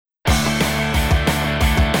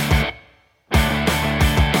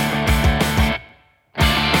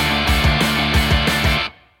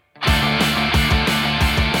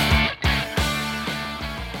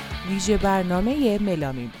ویژه برنامه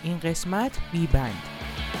ملامیم. این قسمت بی بند.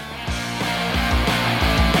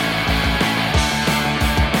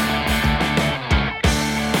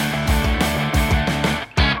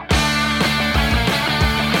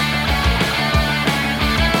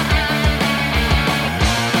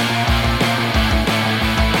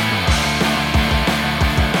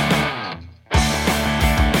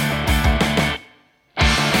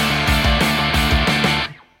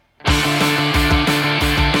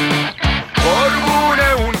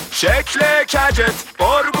 شکل کجت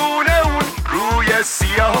قربونه اون روی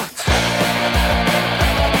سیات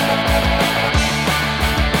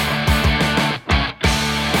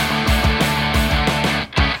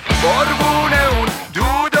قربونه اون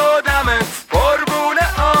دود و دمت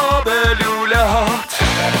قربونه آب لوله هات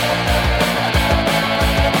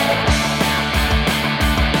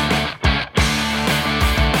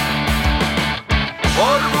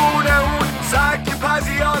قربونه اون سگ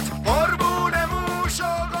پزیات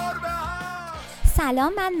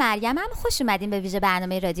سلام، من مریمم. خوش اومدین به ویژه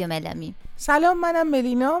برنامه رادیو ملامیم. سلام، منم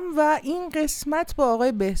ملینام و این قسمت با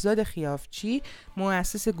آقای بهزاد خیافچی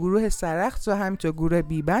مؤسس گروه سرخس و همینطور گروه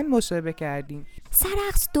بیبند مصاحبه کردیم.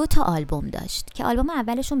 سرخس 2 آلبوم داشت که آلبوم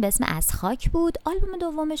اولشون به اسم از خاک بود، آلبوم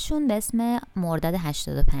دومشون به اسم مرداد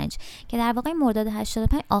 85 که در واقع مرداد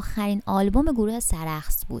 85 آخرین آلبوم گروه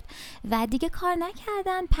سرخس بود و دیگه کار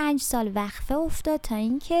نکردن. 5 سال وقفه افتاد تا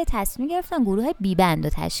اینکه تصمیم گرفتن گروه بیبند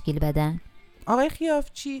رو تشکیل بدن. آقای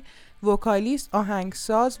خیافچی وکالیست،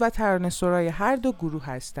 آهنگساز و ترانه‌سرای هر دو گروه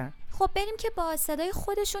هستن. خب بریم که با صدای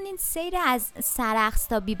خودشون این سیر از سرخس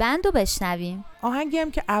تا بیبند رو بشنویم. آهنگی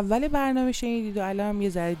هم که اول برنامه شنیدید و الان هم یه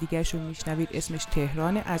ذره دیگه‌شو میشنوید اسمش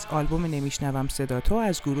تهران، از آلبوم نمیشنوم صدا تو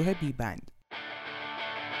از گروه بیبند.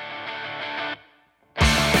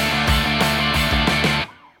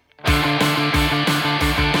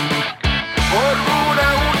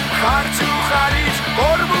 قربونه اون خرچو خرید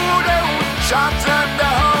قربونه اون شب زنده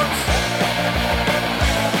هات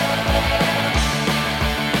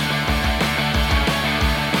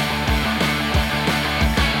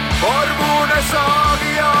قربونه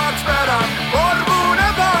ساقیات برم قربونه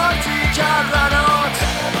پارتی کردنات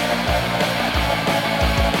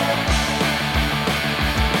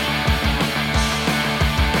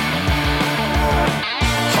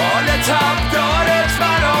حال تبدارت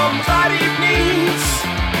برام غریب نیست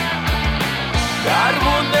در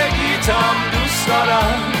موندگیتم دوست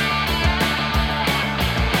دارم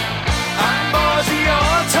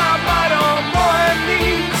انبازیاتم برام مهم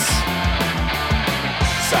نیست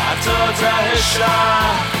سر تا ته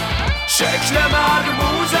شهر شکل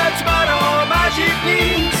مرموزت برام عجیب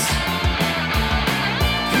نیست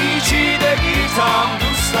پیچیدگیتم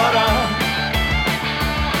دوست دارم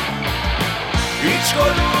هیچ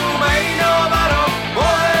کدوم اینا برام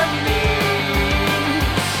مهم نیست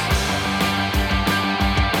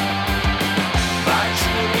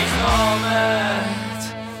مجبور میخوامت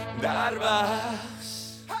در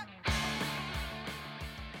بس.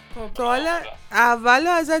 خب حالا اول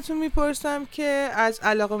ازتون میپرسم که از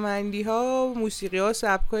علاقه‌مندی ها و موسیقی ها و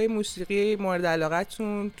سبکای موسیقی مورد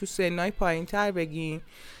علاقتون تو سنای پایین تر بگین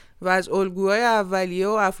و از الگوهای اولیه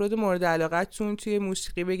و افراد مورد علاقتون توی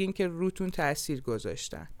موسیقی بگین که روتون تأثیر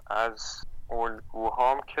گذاشتن. از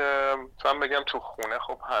الگوهام که مثلا بگم تو خونه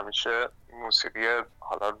خب همیشه موسیقی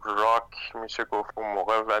حالا راک میشه گفت اون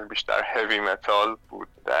موقع ولی بیشتر هیوی متال بود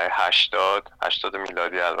در 80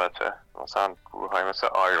 میلادی. البته مثلا گروه های مثل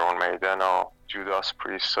آیرون میدن و جوداس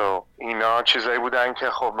پریست و اینا چیزایی بودن که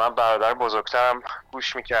خب من برادر بزرگترم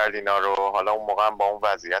گوش میکرد اینا رو. حالا اون موقع با اون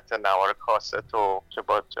وضعیت نوار کاست و که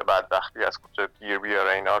با چه بدبختی از کجا گیر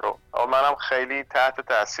بیاره اینا رو منم خیلی تحت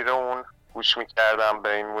تاثیر اون گوش میکردم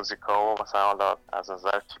به این موزیکا و مثلا حالا از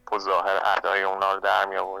نظر تیپ و ظاهر ادای اونا رو در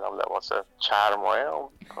می آوردم، لباس چرمایه و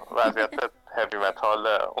وضعیت هیوی متال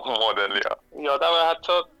اون مدلی ها. یادم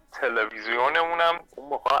حتی تلویزیونمونم اون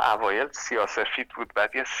موقع اوایل سیاه‌سفید بود،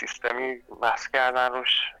 بعد یه سیستمی بس کردن روش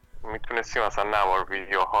میتونستی مثلا نوار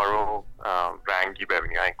ویدیوها رو رنگی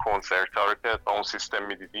ببینی، این کنسرت ها رو که با اون سیستم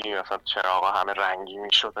میدیدی مثلا چراغا همه رنگی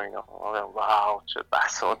میشد و اینا. واو چه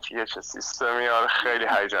بساطیه، چه سیستمی. آره خیلی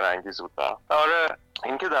هیجان انگیز بود. آره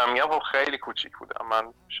این که دارم میگم خب خیلی کوچیک بودم،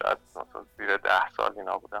 من شاید مثلا زیر 10 سال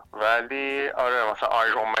اینا بودم، ولی آره مثلا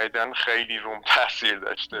آیرون میدن خیلی روم تاثیر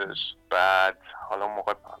داشتش. بعد حالا اون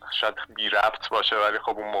موقع شاید بی ربط باشه ولی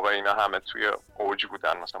خب اون موقع اینا همه توی اوج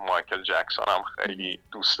بودن. مثلا مایکل جکسون هم خیلی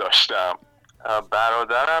دوست داشتم.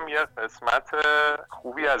 برادرم یه قسمت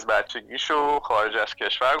خوبی از بچگیشو خارج از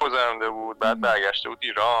کشور گذرونده بود، بعد برگشته بود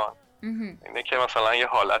ایران. اینه که مثلا یه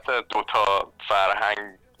حالت دوتا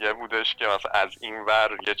فرهنگ یه بودش که مثلا از این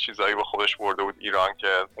ور یه چیزایی با خودش برده بود ایران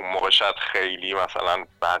که اون موقع شاید خیلی مثلا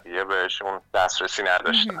بقیه بهشون دسترسی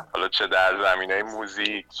نداشتن، حالا چه در زمینه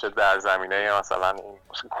موزیک چه در زمینه مثلا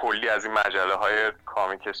کلی از این مجله های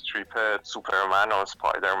کامیک استریپ سوپرمن و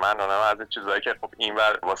اسپایدرمن و از این چیزایی که خب این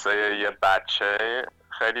ور واسه یه بچه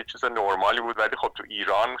خیلی چیز نرمالی بود، ولی خب تو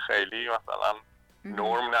ایران خیلی مثلا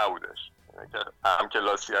نرم نبودش. که هم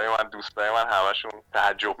کلاسی‌های من، دوستای من همشون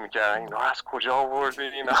تعجب میکردن اینا از کجا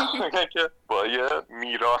آوردین اینا که با یه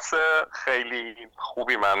میراث خیلی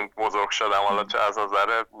خوبی من بزرگ شدم، حالا چه از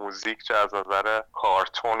نظر موزیک چه از نظر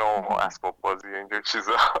کارتون و اسباب بازی اینجور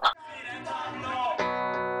چیزا.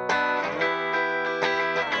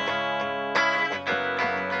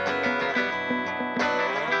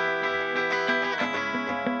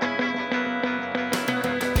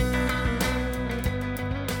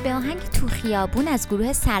 به آهنگ تو خیابون از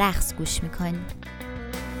گروه سرخس گوش میکنیم.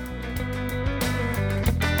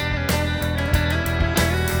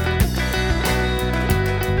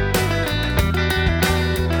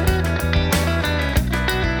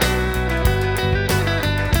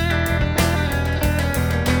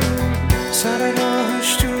 سر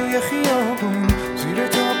راهش توی خیابون زیر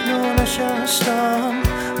تابلو نشستم،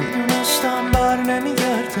 میدونستم بر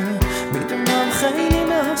نمیگرده، میدونم خیلی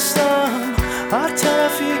مستم، هر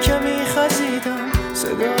طرفی که میخزیدم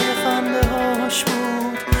صدای خنده هاش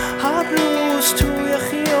بود، هر روز توی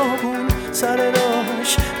خیابون سر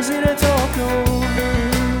راهش زیر تابلو.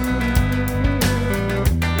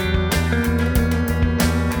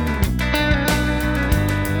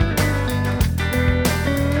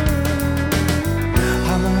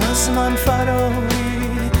 همه از من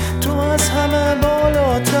فراری، تو از همه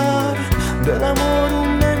بالاتر، دلم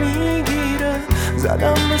آروم نمیگیره،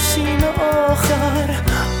 زدم به سینه آخر،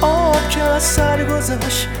 آب که از سر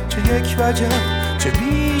گذشت، چه یک وجب چه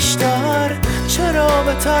بیشتر، چرا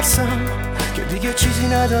بترسم که دیگه چیزی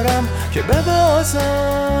ندارم که ببازم،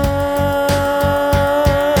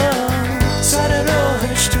 سر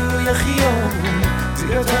راهش توی خیابون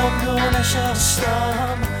زیر تابلو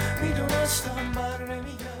نشستم، میدونستم بر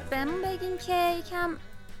نمیگرد. بهمون بگین که یکم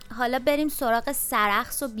حالا بریم سراغ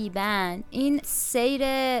سرخس و بیبند. این سیر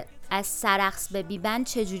از سرخس به بیبند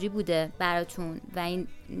چجوری بوده براتون و این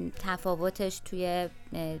تفاوتش توی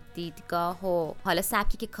دیدگاه و حالا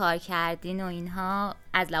سبکی که کار کردین و اینها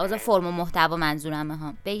از لحاظ فرم و محتوا منظورمه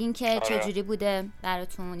ها، بگین که چجوری بوده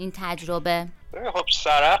براتون این تجربه. خب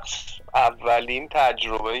سرخس اولین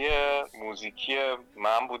تجربه موزیکی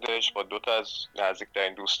من بودش با دوتا از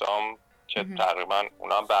نزدیکترین دوستام که تقریبا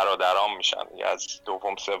اونا برادرام میشن، از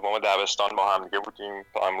دوم سوم دبستان با هم دیگه بودیم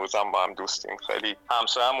تا امروز هم با هم دوستیم، خیلی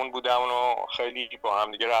همسایه‌مون بودم و خیلی با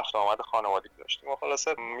هم دیگه رفت آمد خانوادگی داشتیم و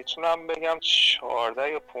خلاصه میتونم بگم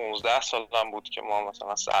 14 یا 15 سالم بود که ما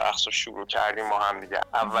مثلا سرخس رو شروع کردیم با هم دیگه.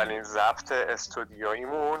 اولین ضبط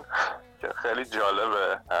استودیوییمون که خیلی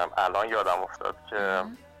جالبه الان یادم افتاد که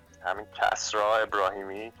همین کسرا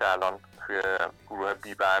ابراهیمی که الان توی گروه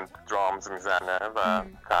بیبند درامز میزنه و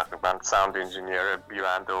تقریبا ساوند انجینیر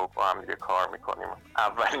بیبند رو با هم دیگه کار میکنیم،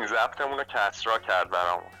 اولین ضبطمون رو کسرا کرد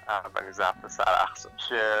برامون، اولین ضبط سرخس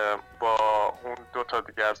که با اون دوتا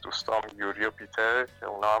دیگه از دوستام یوری و پیتر که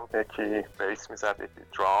اونا هم یکی بیس میزد یکی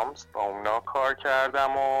درامز، با اونا کار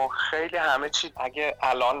کردم و خیلی همه چی اگه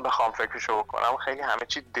الان بخوام فکرشو بکنم خیلی همه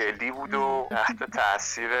چی دلی بود و تحت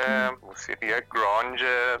تاثیر موسیقی گرانج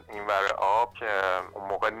اینور آب که اون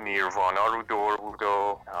موقع نیروانا رو دور بود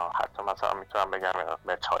و حتی مثلا میتونم بگم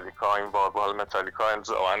متالیکا، این بال متالیکا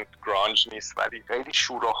انزوان گرانج نیست ولی خیلی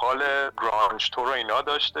شور و حال گرانج تو رو اینا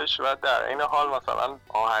داشتش و در این حال مثلا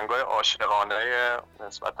آهنگای عاشقانه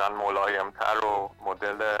نسبتا ملایم‌تر و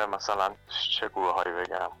مدل مثلا چه گروهایی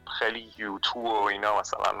بگم خیلی یوتیوب و اینا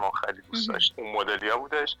مثلا ما خیلی دوست داشتیم، اون مدلیا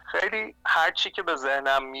بودش. خیلی هر چی که به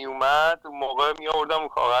ذهنم میومد اون موقع میآوردم رو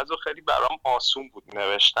کاغذ و خیلی برام آسون بود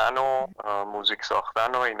نوشتن و موزیک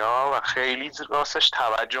ساختن و اینا و خیلی راستش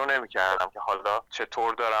توجه نمی‌کردم که حالا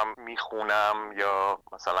چطور دارم میخونم یا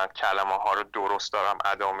مثلا کلمه ها رو درست دارم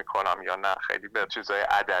ادا میکنم یا نه، خیلی به چیزای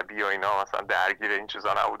ادبی و اینا مثلا درگیر این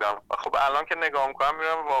چیزا نبودم و خب الان که نگاه میکنم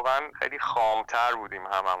میبینم واقعا خیلی خامتر بودیم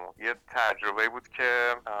هممون. یه تجربه بود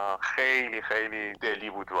که خیلی خیلی دلی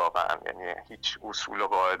بود واقعا، یعنی هیچ اصول و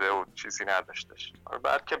قاعده و چیزی نداشتش.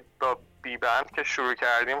 بعد که با بیبند که شروع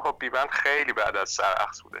کردیم، خب بیبند خیلی بعد از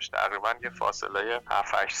سرخس بودش، تقریبا یه فاصله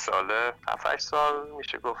 7-8 ساله، 7-8 سال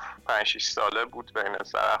میشه گفت 5-6 ساله بود بین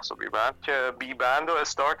سرخس و بیبند که بیبند و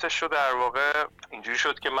استارتش رو در واقع اینجوری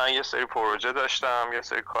شد که من یه سری پروژه داشتم، یه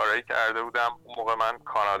سری کارایی کرده بودم. اون موقع من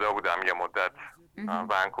کانادا بودم یه مدت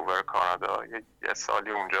ونکوور کانادا، یه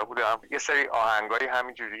سالی اونجا بودم. یه سری آهنگایی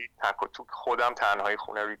همینجوری تک و توک خودم تنهایی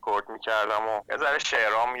خونه ریکورد میکردم و یه ذره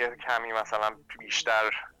شعرام یه کمی مثلا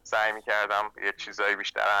بیشتر سعی میکردم یه چیزایی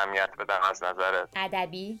بیشتر اهمیت بدم از نظر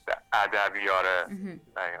ادبی. آره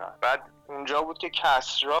دقیقاً. بعد اونجا بود که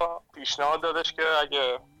کسرا پیشنهاد دادش که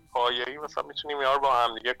اگه پایه‌ای مثلا میتونیم اینا رو با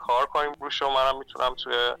هم دیگه کار کنیم روش و منم میتونم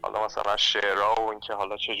توی حالا مثلا شعرها و اینکه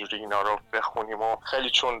حالا چجوری اینا رو بخونیم و خیلی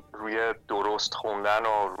چون روی درست خوندن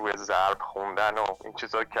و روی ضرب خوندن و این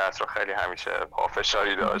چیزا کسرا خیلی همیشه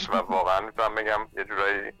پافشاری داشت و واقعا میتونم بگم یه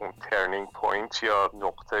جورایی اون ترنینگ پوینت یا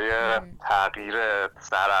نقطه تغییر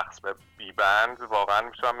سررقص به بیبند واقعا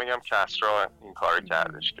میتونم بگم کسرا این کار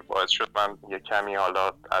کردش که باعث شد من یه کمی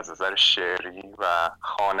حالا از نظر شعری و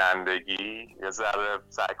خوانندگی یه ذره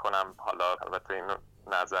سعی کنم، حالا البته این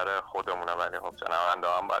نظر خودمونه ولی خب شنونده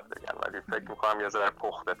هم باید بگن، ولی فکر میکنم یه ذره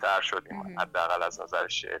پخته تر شدیم حداقل از نظر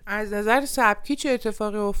شعر. از نظر سبکی چه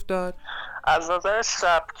اتفاقی افتاد؟ از نظر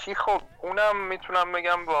سبکی خب اونم میتونم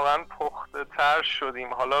بگم واقعا پخته تر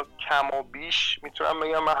شدیم. حالا کم و بیش میتونم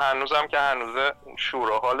بگم من هنوزم که هنوزه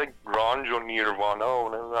شور و حال گرانج و نیروانا و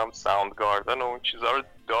نمیدونم ساوند گاردن و اون چیزا رو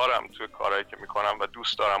دارم توی کارهایی که میکنم و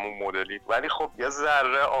دوست دارم اون مدلی، ولی خب یه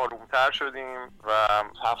ذره آرومتر شدیم و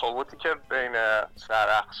تفاوتی که بین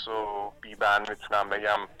سررقص و بیبند میتونم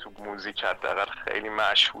بگم تو موزیک حداقل خیلی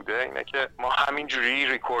مشهوده اینه که ما همینجوری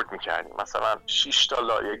ریکورد میکردیم، مثلا 6 تا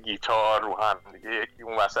لایه گیتار رو هم دیگه، یکی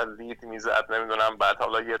اون وسط لید میزد نمیدونم، بعد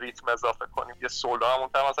حالا یه ریتم اضافه کنیم، یه سولو هم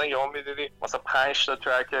اونطور مثلا یهو میدیدی مثلا 5 تا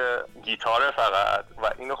ترک گیتاره فقط و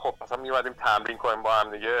اینو خب مثلا میومدیم تمرین کنیم با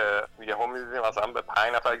هم دیگه، یهو میدیدیم مثلا به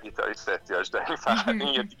 5 نفر گیتاریست احتیاج داریم فقط این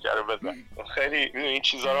یه تیکه رو بزن. خیلی این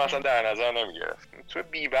چیزا رو مثلا در نظر نمیگرفتیم. تو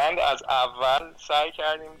بیبند از اول سعی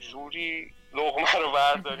کردیم جوری لقمه رو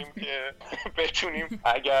برداریم که بتونیم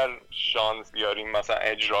اگر شانس بیاریم مثلا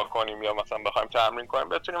اجرا کنیم یا مثلا بخوایم تمرین کنیم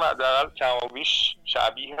بتونیم حداقل کم و بیش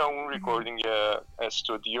شبیه اون ریکوردینگ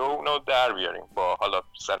استودیو اونو در بیاریم با حالا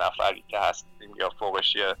 3 نفری که هستیم یا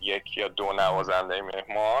فوقش 1 یا 2 نوازنده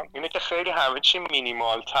مهمان. اینه که خیلی همه چی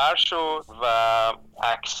مینیمال تر شد و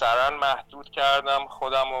اکثرا محدود کردم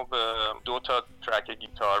خودم رو به 2 تا ترک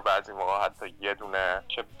گیتار، بعضی موقع حتی یه دونه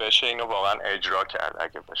که بشه اینو واقعا اجرا کرد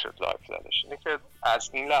اگه بشه لایو زدش. اینه که از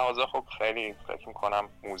این لحاظا خب خیلی فکر میکنم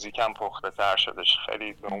موزیکم پخته تر شدش،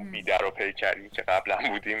 خیلی به اون بیدر و پیکری که قبلا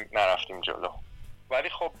بودیم نرفتیم جلو. ولی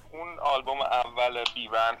خب اون آلبوم اول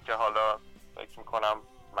بیبند که حالا فکر میکنم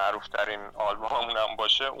معروف ترین آلبوممون هم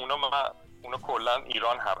باشه، اونو کلا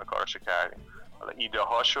ایران همه کارشو کردیم. حالا ایده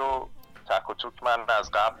هاشو تک و توک من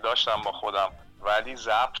از قبل داشتم با خودم، ولی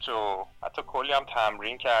ضبط و حتی کلی هم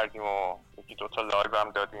تمرین کردیم و 1-2 تا لایو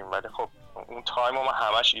هم دادیم، ولی خب اون تایم ما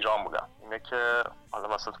همش ایران بودم. اینه که حالا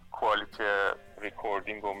مثلا کوالیتی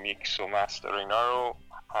ریکوردینگ و میکس و مستر و اینا رو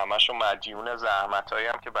همشو مدیون زحمتایی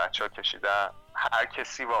هم که بچه‌ها کشیدن. هر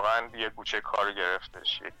کسی واقعا یه گوشه کارو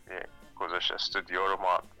گرفتش، گذاشت استودیو رو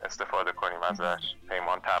ما استفاده کنیم ازش.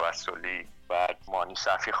 پیمان توسلی، بعد مانی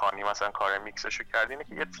صفی خانی مثلا کار میکسشو کردیم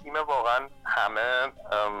که یه تیم واقعا همه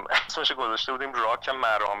اسمش گذاشته بودیم راک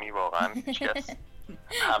مرامی، واقعا هیچکس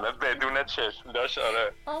همه بدون چشم داشت.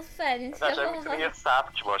 آره آفرین، چه میتونه یه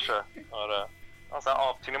سبک باشه. آره مثلا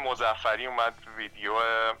آبتین مظفری اومد ویدیو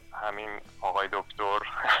همین آقای دکتر،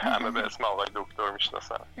 همه به اسم آقای دکتر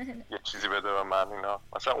میشناسن، یه چیزی بده به من اینا،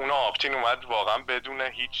 مثلا اون آبتین اومد واقعا بدون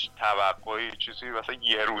هیچ توقعی چیزی، مثلا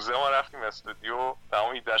یه روزه ما رفتیم استودیو و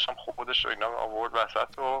اون ایده‌اش هم خودش رو اینا آورد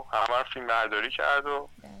وسط و همه رو فیلم برداری کرد و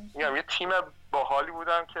میگم یه تیم باحالی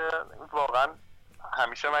بودن که واقعا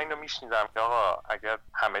همیشه من اینو میشنیدم که آقا اگر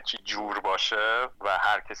همه چی جور باشه و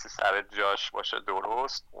هر کسی سر جاش باشه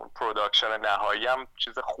درست، اون پروداکشن نهایی هم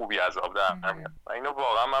چیز خوبی از آب در میاد و اینو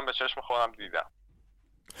واقعا من به چشم خودم دیدم.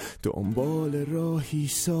 دنبال راهی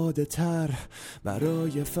ساده تر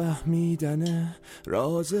برای فهمیدن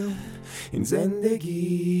راز این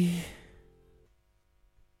زندگی،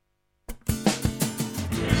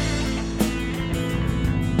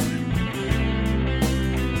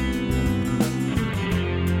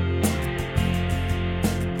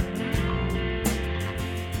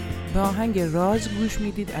 به آهنگ راز گوش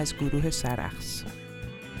میدید از گروه سررقص.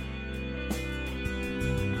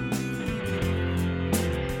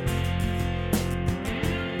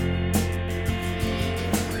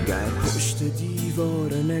 در پشت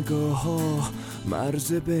دیوار نگاه ها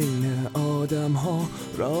مرز بین آدم ها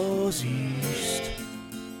رازیست،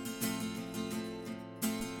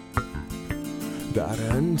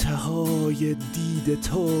 در انتهای دید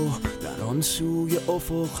تو در آن سوی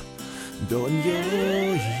افق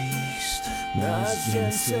دنیاییست، نه از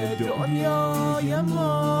جنس دنیای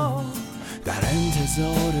ما در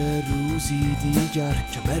انتظار روزی دیگر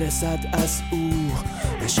که برسد از او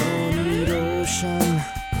نشانی روشن،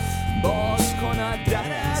 باز کند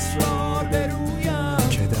در اسرار به رویم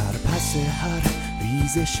که در پس هر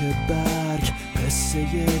ریزش برگ قصه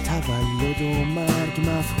تولد و مرگ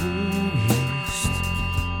مفهومیست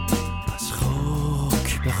از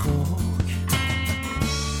خاک به خاک.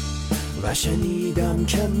 و شنیدم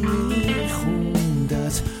که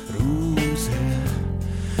میخوندت روز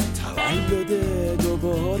تولد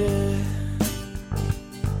دوباره،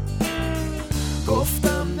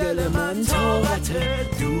 گفتم دل من طاقت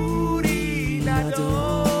دوری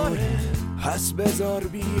نداره، پس بذار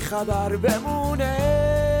بی خبر بمونه،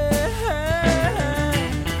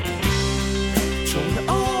 چون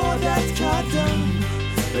عادت کردم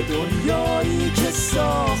به دنیایی که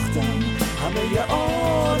ساختم، همه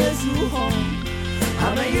آرزوهام،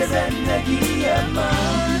 همه زندگی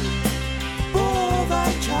من،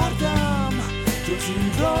 باور کردم جز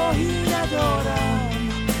این راهی ندارم،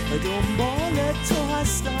 به دنبال تو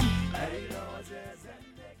هستم.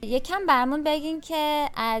 یکم برامون بگین که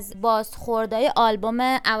از بازخوردهای آلبوم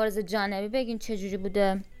عوارض جانبی بگین چجوری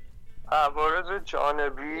بوده؟ عوارض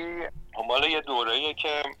جانبی مال یه دوره‌ایه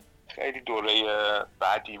که خیلی دوره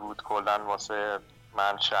بعدی بود کلاً واسه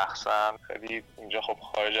من شخصا. خیلی اینجا خب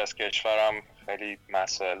خارج از کشورم خیلی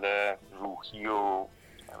مسائل روحی و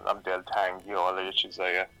دلتنگی و حالا یه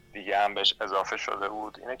چیزای دیگه هم بهش اضافه شده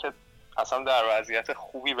بود. اینه که اصلا در وضعیت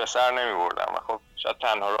خوبی به سر نمی بردم و خب شاید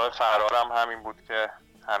تنها راه فرارم همین بود که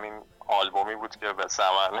همین آلبومی بود که به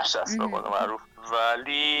ثمر نشست به قول معروف.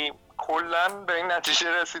 ولی کلاً به این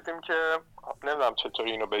نتیجه رسیدیم که نمیدونم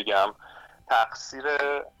چطوری اینو بگم، تقصیر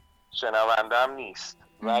شنوندم نیست،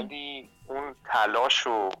 ولی اون تلاش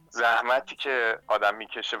و زحمتی که آدم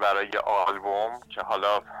میکشه برای یه آلبوم که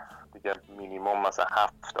حالا دیگه مینیمم مثلا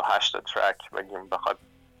 7 تا 8 ترک بگیم بخواد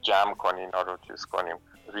جمع کنی اینا رو چیز کنیم،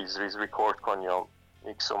 ریز ریکورد کنی و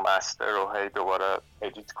میکس و مستر رو هی دوباره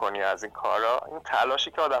ادیت کنی، از این کارا، این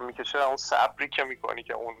تلاشی که آدم میکشه، اون صبری که میکنی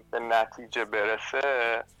که اون به نتیجه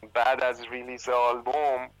برسه، بعد از ریلیز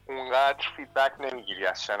آلبوم اونقدر فیدبک نمیگیری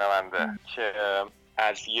از شنونده که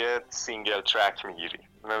از یه سینگل ترک میگیری.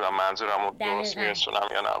 نمیدونم منظورم رو درست میرسونم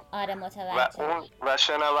یا نه. آره متوجه. و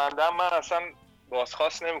شنونده من اصلا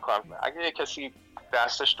بازخواست نمیکنم. اگه یه کسی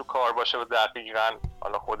دستش تو کار باشه و دقیقاً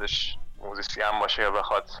حالا خودش موزیسین باشه یا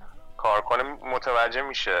بخواد کار کنه، متوجه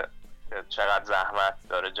میشه که چقدر زحمت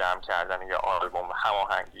داره جمع کردن یه آلبوم و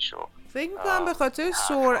هماهنگیشو. فکر میکنم به خاطر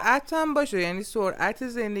سرعت هم باشه، یعنی سرعت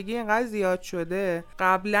زندگی اینقدر زیاد شده.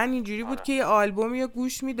 قبلا اینجوری بود که یه آلبومی رو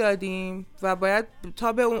گوش میدادیم و باید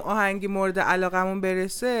تا به اون آهنگ مورد علاقمون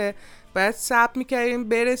برسه باید صبر میکردیم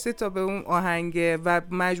برسه تا به اون آهنگه و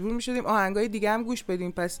مجبور میشدیم آهنگای دیگه هم گوش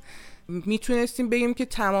بدیم. پس میتونستیم بگیم که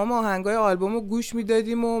تمام آهنگای آلبوم رو گوش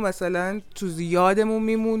میدادیم و مثلا تو یادمون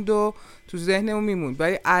میموند و تو ذهنمون میموند.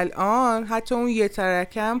 ولی الان حتی اون یه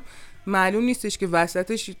ترکم معلوم نیستش که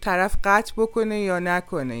وسطش طرف قطع بکنه یا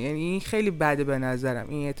نکنه. یعنی این خیلی بده به نظرم،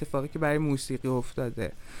 این اتفاقی که برای موسیقی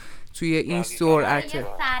افتاده توی این سرعته. یه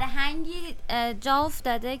فرهنگی جا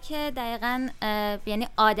افتاده که دقیقاً یعنی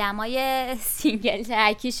آدمای سینگل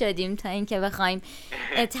ترکی شدیم تا اینکه بخوایم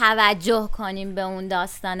توجه کنیم به اون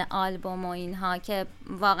داستان آلبوم و اینها، که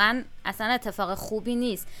واقعاً اصلا اتفاق خوبی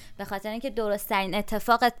نیست، به خاطر اینکه درست‌ترین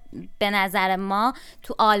اتفاق به نظر ما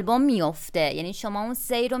تو آلبوم میفته. یعنی شما اون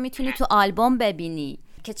سیر رو میتونی تو آلبوم ببینی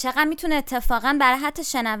که چقدر میتونه اتفاقا برای حتی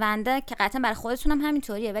شنونده، که قطعا برای خودتون هم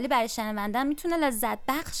همینطوریه، ولی برای شنونده هم میتونه لذت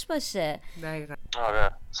بخش باشه. دقیقاً.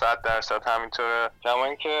 آره 100% همینطوره. کما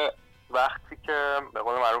اینکه وقتی که به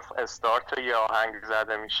قول معروف استارت یه آهنگ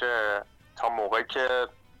زده میشه تا موقعی که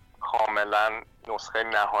کاملا نسخه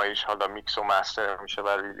نهاییش حالا میکس و مستر میشه و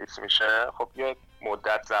ریلیز میشه، خب یه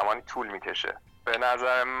مدت زمانی طول میکشه. به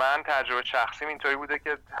نظر من تجربه شخصیم اینطوری بوده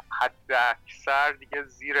که حد اکثر دیگه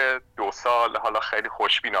زیر 2 سال، حالا خیلی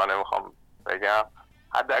خوشبینانه میخوام بگم،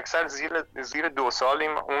 حد اکثر زیر 2 سال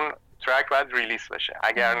اون ترک باید ریلیز بشه.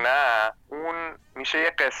 اگر نه اون میشه یه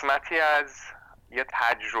قسمتی از یه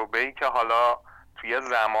تجربه‌ای که حالا توی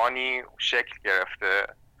زمانی شکل گرفته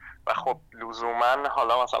و خب لزوما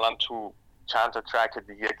حالا مثلا تو چند تا ترک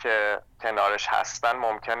دیگه که کنارش هستن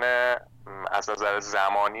ممکنه از نظر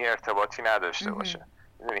زمانی ارتباطی نداشته باشه.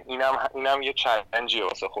 اینم یه چالنجیه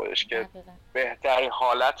واسه خودش که بهترین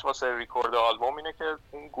حالت واسه ریکورد آلبوم اینه که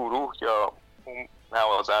اون گروه یا اون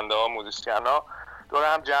نوازنده ها، موزیسین ها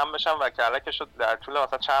دور هم جمع بشن و کلکشو در طول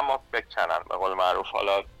مثلا چند ماه بکنن به قول معروف،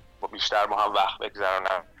 حالا بیشتر با هم وقت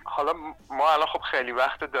بگذرونن. حالا ما الان خب خیلی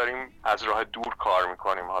وقت داریم از راه دور کار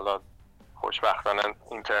میکنیم، حالا خوشبختانه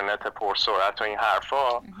اینترنت پرسرعت و این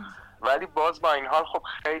حرفا، ولی باز با این حال خب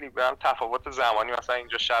خیلی برام تفاوت زمانی، مثلا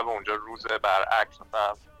اینجا شب اونجا روز، برعکس،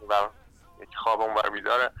 مثلا یک خواب اونور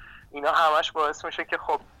بیداره، اینا همش باعث میشه که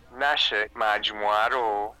خب نشه مجموعه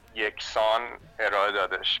رو یکسان ارائه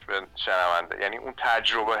دادش به شنونده. یعنی اون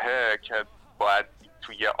تجربه که باید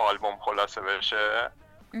توی یه آلبوم خلاصه بشه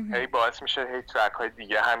هی باعث میشه هی ترک های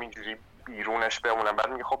دیگه همینجوری بیرونش بمونن. بعد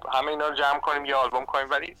میگه خب همه اینا رو جمع کنیم یه آلبوم کنیم،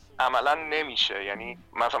 ولی عملا نمیشه. یعنی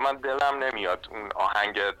مثلا من دلم نمیاد اون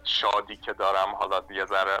آهنگ شادی که دارم حالا یه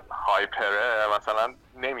ذره هایپره مثلا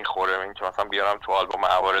نمیخوره این که مثلا بیارم تو آلبوم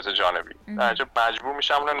عوارض جانبی، درجه مجبور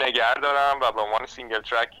میشم اونو نگه دارم و به عنوان سینگل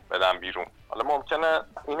ترک بدم بیرون. حالا ممکنه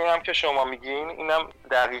اینی هم که شما میگین اینم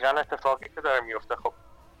دقیقاً اتفاقی که داره میفته. خب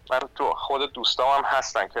من تو خود دوستام هم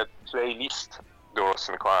هستن که پلیلیست درست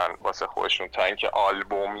میکنن واسه خودشون تا اینکه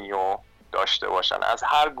آلبومی رو داشته باشن. از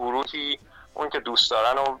هر گروهی اون که دوست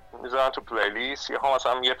دارن رو میذارن تو پلیلیست. یه ها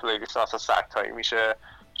مثلا یه پلیلیست مثلا 100 تایی میشه،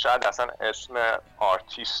 شاید اصلا اسم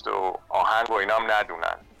آرتیست و آهنگ و اینا هم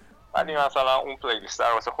ندونن، ولی مثلا اون پلیلیست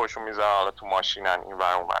رو واسه خودشون میذارن، حالا تو ماشینن این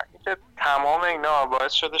ور اون ور. که تمام اینا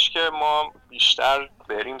باعث شدش که ما بیشتر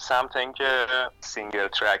بریم سمت اینکه سینگل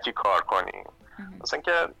ترکی کار کنیم. مثلا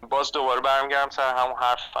که باز دوباره برمیگردم سر همون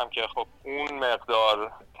حرفم که خب اون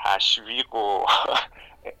مقدار تشویق و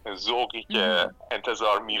ذوقی که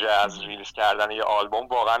انتظار میره از ریلیز کردن یه آلبوم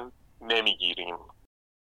واقعا نمیگیریم.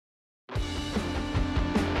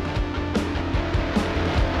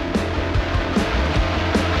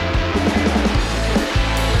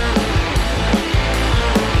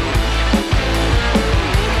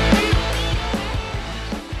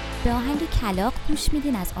 به آهنگ کلاغ گوش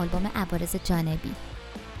میدین از آلبوم عوارض جانبی.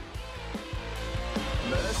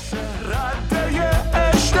 مثل رده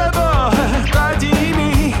اشتباه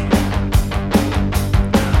قدیمی،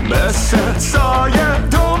 مثل سایه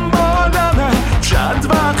دنبالمه چند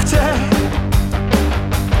وقته،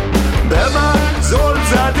 به من زل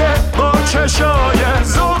زده با چشای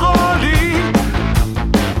زغالی،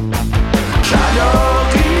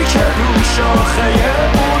 کلاغی که رو شاخه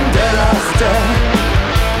اون درخته.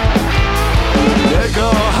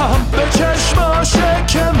 نگاهم به چشماشه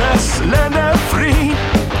که مثل نفرین،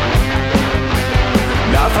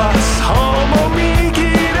 نفس هامو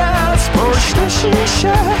میگیره از پشت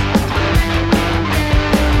شیشه،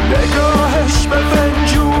 نگاهش به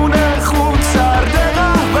فنجون خون سرد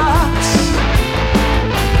قهوه‌ست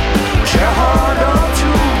که حالا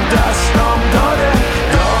تو دستام داره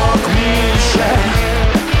داغ میشه،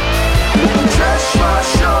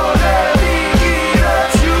 چشماشو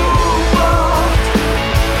نمیگیره تو باد،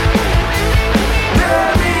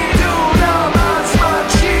 نمیدونم از من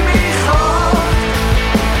چی میخواد،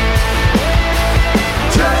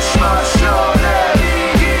 چشماشو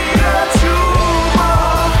نمیگیره تو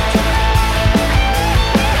باد،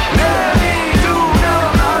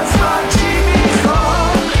 نمیدونم از من چی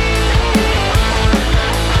میخواد.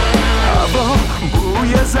 هوا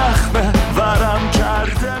بوی زخمه ورم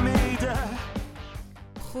کرده میده.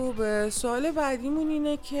 خوب، سوال بعدیمون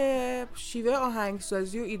اینه که شیوه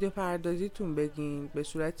آهنگسازی و ایده پردازیتون بگین، به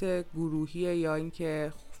صورت گروهیه یا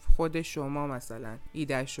اینکه خود شما مثلا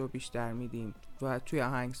ایده‌ش رو بیشتر میدین و توی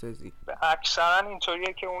آهنگسازی؟ اکثرا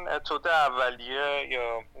اینطوریه که اون اتود اولیه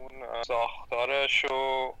یا اون ساختارش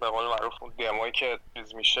رو به قول معروف اون دمویی که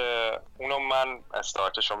چیز میشه اونو من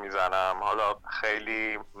استارتش رو میزنم. حالا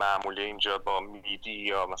خیلی معمولی اینجا با میدی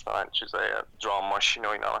یا مثلا چیزای درام ماشین و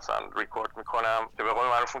اینا مثلا ریکورد میکنم که به قول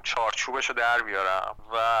معروف اون چارچوبش رو در بیارم.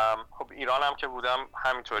 و خب ایران هم که بودم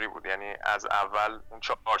همینطوری بود، یعنی از اول اون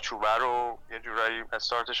چارچوبه رو یه جورایی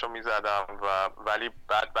استارتش رو میزدم و ولی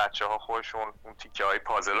بعد بچه ها خودشون اون تیکه های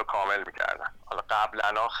پازل رو کامل میکردن. حالا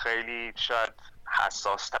قبلا خیلی شاید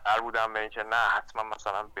حساس تر بودم به این که نه حتما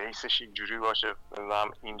مثلا بیسش اینجوری باشه،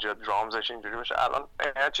 اینجا درامزش اینجوری باشه. الان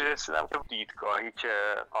به چه رسیدم که دیدگاهی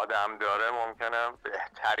که آدم داره ممکنه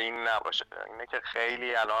بهترین نباشه. اینه که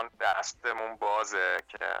خیلی الان دستمون بازه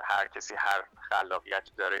که هر کسی هر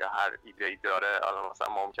خلاقیتی داره یا هر ایده‌ای داره. الان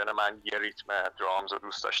مثلا ممکنه من یه ریتم درامز رو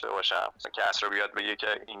دوست داشته باشم، مثلا کس رو بیاد بگه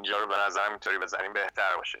که اینجا رو به نظرم اینطوری بزنیم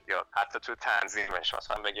بهتر باشه، یا حتی تو تنظیمش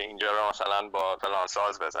مثلا بگه اینجا رو مثلا با فلان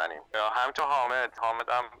ساز بزنیم. یا همینطور حامدم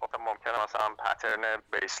ممکنه مثلا پترن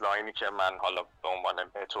بیسلاینی که من حالا به عنوان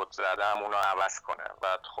متد زدم اونو عوض کنه.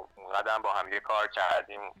 و خب اونقدر با هم دیگه کار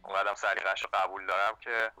کردیم، اونقدر سلیقه‌شو قبول دارم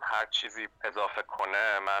که هر چیزی اضافه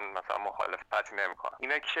کنه من مثلا مخالفتی نمی‌کنم.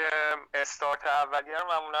 اینه که استارت اولیه رو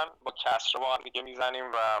معمولا با کسر با هم دیگه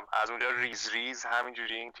میزنیم و از اونجا ریز ریز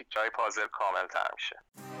همینجوری این تیکه‌های پازل کامل‌تر میشه.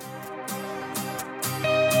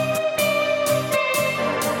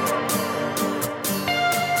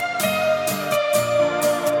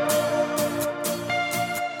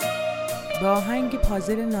 به آهنگ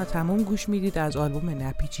پازل ناتمام گوش میدید از آلبوم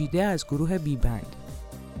نپیچیده از گروه بی بند.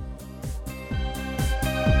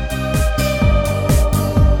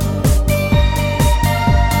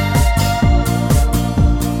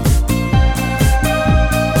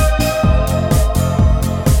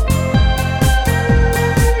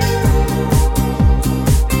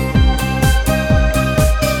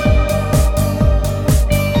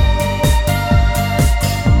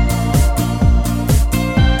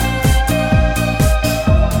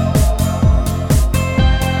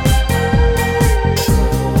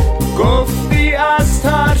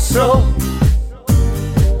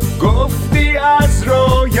 گفتی از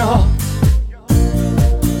رویات،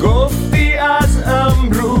 گفتی از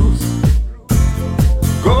امروز،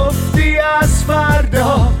 گفتی از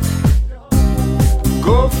فردات،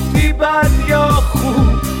 گفتی بد یا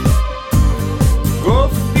خوب،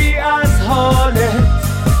 گفتی از حالت،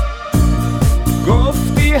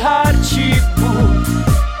 گفتی هر چی بود،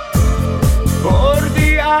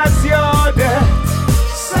 بردی از یادت.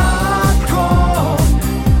 صبر کن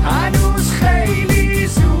هنوز خیلی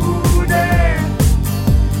زوده،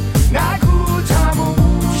 نگو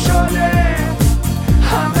تموم شده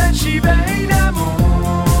همه چی بینمون.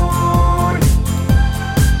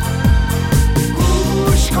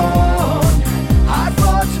 گوش کن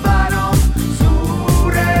حرفات برام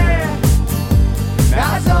زوره،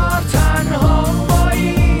 نذار تنها با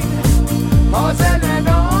این پازل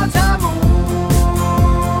ناتموم.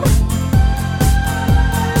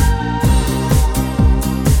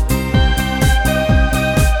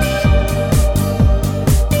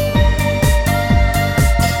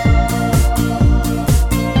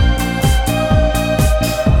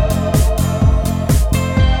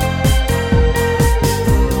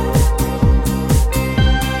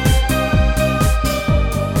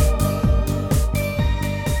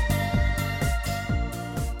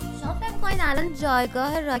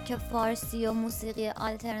 جایگاه راک فارسی و موسیقی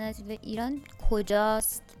آلترناتیو ایران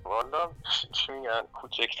کجاست؟ والا چی میگن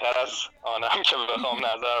کوچکتر از آنم که بخوام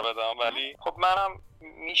نظر بدم، ولی خب منم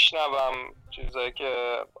میشنوم چیزایی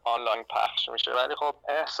که آنلاین پخش میشه، ولی خب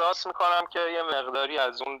احساس میکنم که یه مقداری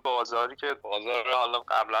از اون بازاری که بازار حالا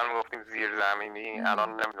قبلا میگفتیم زیرزمینی، الان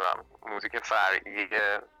نمیدونم موزیک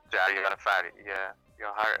فرعیه، جریان فرعیه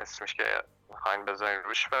یا هر اسمش که میخواین بذارین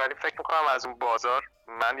روش، ولی فکر میکنم از اون بازار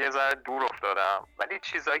من یه ذره دور افتادم. ولی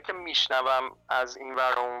چیزایی که میشنوم از این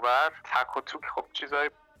ور اون ور تک و توک خب چیزای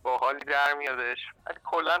باحالی در میادش، ولی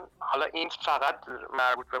کلا حالا این فقط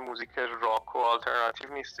مربوط به موزیک راک و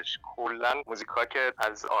آلترناتیو نیستش، کلا موزیکا که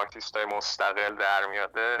از آرتیستای مستقل در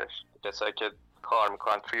میادش، کسایی که کار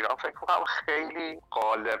میکنن تو ایران فکر میکنم خیلی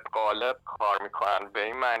غالب کار میکنن، به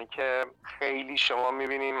این معنی که خیلی شما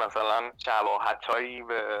میبینین مثلا شباهتایی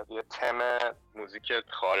به یه تم موزیک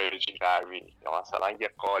خارجی غربی، یا مثلا یه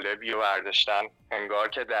قالبی رو برداشتن انگار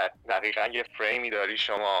که دقیقاً یه فریمی داری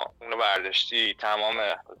شما اونو برداشتی، تمام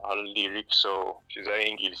حالا لیریکس و چیزای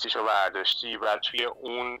انگلیسیشو برداشتی و توی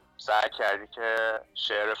اون سعی کردی که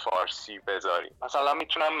شعر فارسی بذاری. مثلا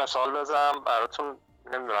میتونم مثال بزنم براتون،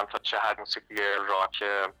 نمیدونم تا چه حد موسیقی راک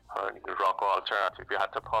و آلترناتیو یا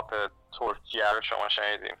حتی پاپ ترکیه رو شما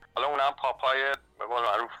شنیدین. حالا اونم پاپای به قول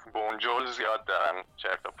معروف بونجول زیاد دارن،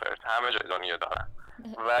 چرت و پرت همه جای دنیا دارن،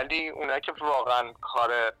 ولی اونایی که واقعا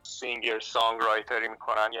کار سینگر سانگ رایتری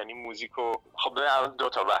میکنن، یعنی موزیکو خب دو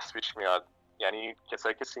تا بحث پیش میاد، یعنی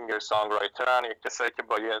کسایی که سینگر سانگ رایترن یا کسایی که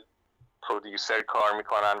با یه پرودیوسر کار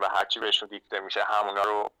میکنن و هرچی بهشون دیکته میشه همونا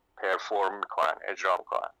رو پرفورم میکنن، اجرا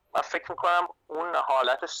میکنن. من فکر میکنم اون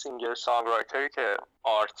حالت سینگر سانگ رایتری که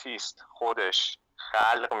آرتیست خودش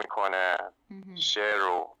خلق میکنه شعر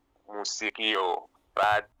و موسیقی و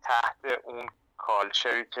بعد تحت اون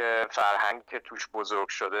کالچری که فرهنگی که توش بزرگ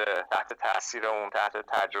شده، تحت تاثیر اون، تحت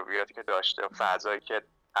تجربیاتی که داشته، فضایی که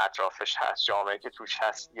اطرافش هست، جامعه‌ای که توش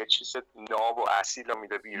هست، یه چیز ناب و اصیل رو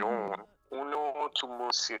میده بیرون. اونو تو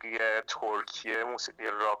موسیقی ترکیه، موسیقی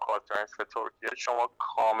راک آلترناتیو ترکیه شما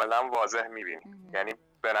کاملا واضح میبینید. یعنی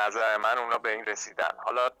به نظر من اونا به این رسیدن،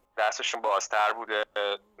 حالا دستشون بازتر بوده،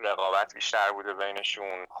 رقابت بیشتر بوده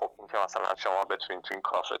بینشون. خب این که مثلا شما بتونین تو این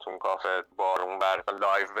کافه، تو اون کافه بارون بر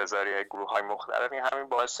لایو بذاری گروه های مختلف، این همین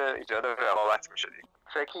باعث ایجاد رقابت میشه دیگه.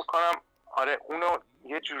 فکر میکنم آره اونو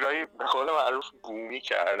یه جورایی به قول معروف بومی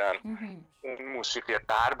کردن. اون موسیقی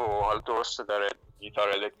غرب و حالا درسته داره گیتار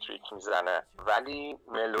الکتریک میزنه ولی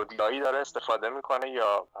ملودیایی داره استفاده میکنه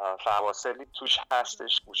یا فواصلی توش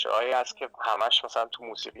هستش، گوشه‌هایی هست که همش مثلا تو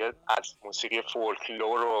موسیقی از موسیقی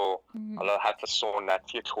فولکلور و حالا حتی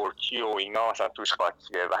سنتی ترکی و اینا مثلا توش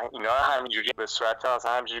قاطیه و اینا همینجوری به صورت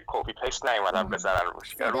مثلا همینجوری کپی پیست نیومدن بزنن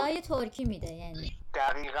روش، صدای ترکی میده. یعنی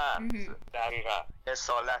دقیقاً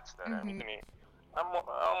اصالت داره، میدونی اما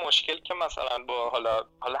مشکل که مثلا با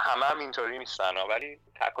حالا همه اینطوری نیستن، ولی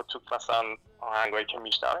تک و توک مثلا آهنگایی که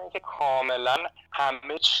میشنم اینه که کاملا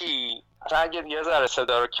همه چی، اصلا اگه یه ذره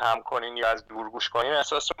صدا رو کم کنین یا از دور گوش کنین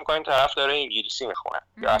احساس میکنین طرف داره انگلیسی میخونه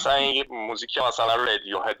یا اصلا این موزیک مثلا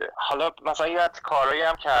رادیو هده. حالا مثلا یه کارایی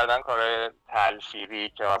هم کردن، کارهای تلفیقی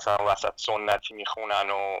که مثلا وسط سنتی میخونن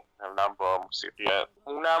و نمیدونم با موسیقی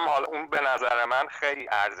اونم، حالا اون به نظر من خیلی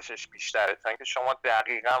ارزشش بیشتره تا اینکه شما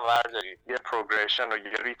دقیقاً ورداری یه پروگرشن و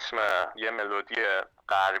یه ریتم یه ملودی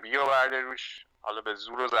غربی رو برداری روش، حالا به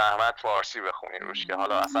زور و زحمت فارسی بخونی روش که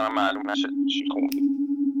حالا اصلا معلوم نشه چی خوندی.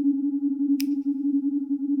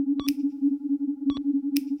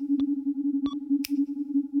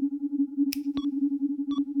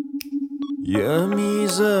 یه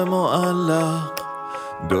میز معلق،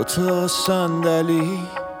 دوتا صندلی،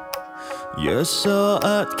 یه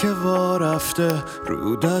ساعت که وارفته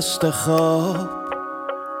رو دست خواب،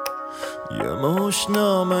 یه مشت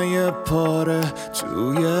نامه پاره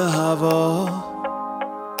توی هوا،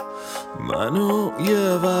 منو یه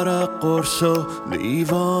ورق قرص و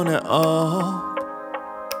لیوان آب،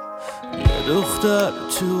 یه دختر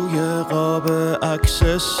توی قاب عکس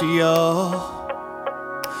سیاه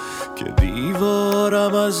که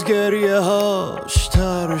دیوارم از گریه هاش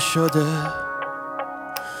تر شده،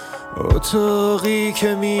 اتاقی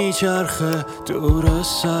که میچرخه دور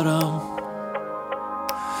سرم،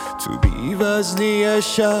 تو بی‌وزنی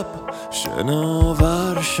شب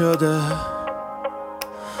شناور شده،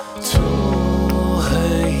 تو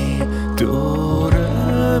هی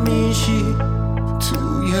دوره میشی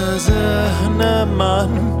توی ذهن من،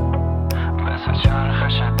 مثل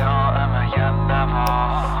چرخش دائم یه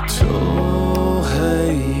نوار، تو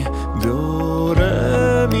هی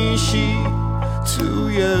دوره میشی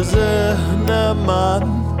توی ذهن من،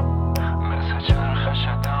 مثل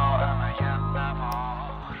چرخش دائم یه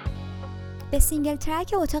نوار. به سینگل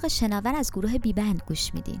ترک اتاق شناور از گروه بیبند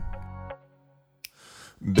گوش میدیم.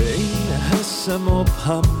 به این حس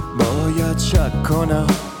مبهم باید شک کنم،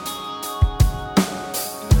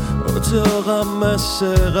 اتاقم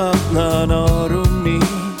مثل قبلا آروم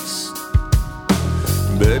نیست،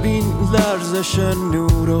 ببین لرزش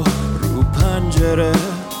نور رو پنجره،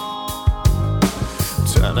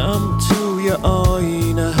 تنم توی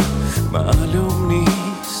آینه معلوم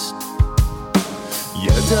نیست،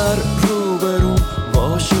 یه در روبروم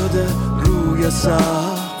وا شده روی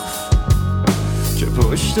سقف که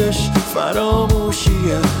پشتش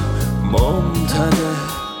فراموشیه ممتده،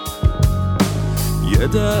 یه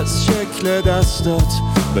دست شکل دستات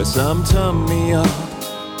به سمتم میاد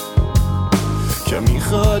که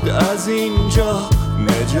میخواد از اینجا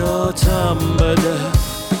نجاتم بده،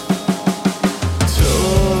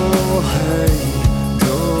 تو هی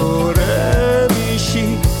دوره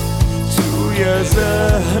میشی توی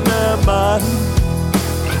ذهن من،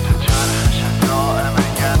 مثل چرخش دائم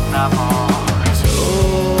یه نوار، تو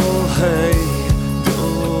هی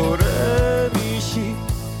دوره میشی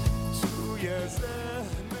توی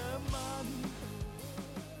ذهن من.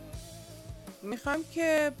 میخوام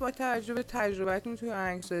که با توجه به تجربتون توی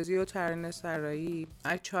آهنگسازی و ترانه‌سرایی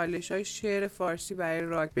از چالش‌های شعر فارسی برای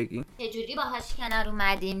راک بگین. چجوری باهاش کنار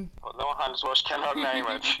اومدین؟ حالا ما هنوز باش کنار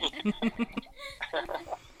نیومدیم.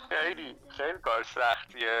 خیلی کار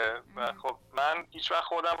سختیه و خب من هیچ وقت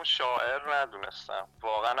خودم شاعر ندونستم،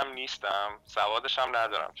 واقعا هم نیستم، سوادش هم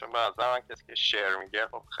ندارم، چون به نظر من کسی که شعر میگه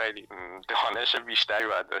خب خیلی دانش بیشتری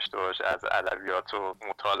باید داشته باشه، از ادبیات و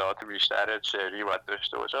مطالعات بیشتر شعری باید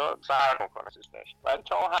داشته باشه، فرق میکنه چیزش. ولی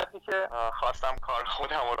تا اون حدی که خواستم کار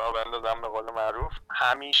خودم رو راه بندازم به قول معروف،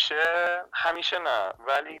 همیشه نه،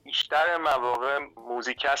 ولی بیشتر مواقع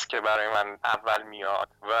موزیک است که برای من اول میاد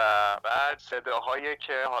و بعد صداهایی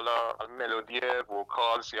که حالا ملودی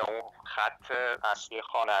وکالز یا اون خط اصلی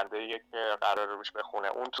خواننده‌ای که قراره روش بخونه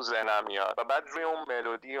اون تو ذهنم میاد و بعد روی اون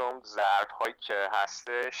ملودی و اون ضرب‌هایی که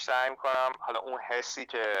هستش سعی می‌کنم حالا اون حسی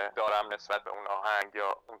که دارم نسبت به اون آهنگ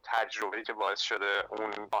یا اون تجربه‌ای که باعث شده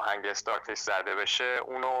اون آهنگ استارتش زده بشه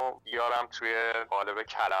اونو بیارم توی قالب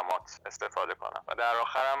کلمات استفاده کنم و در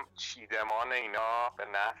آخرم چیدمان اینا به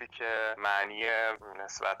نحوی که معنی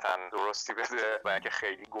نسبتاً درستی بده و اینکه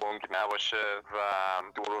خیلی گنگ نباشه و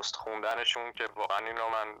درست خوندنشون که واقعا اینو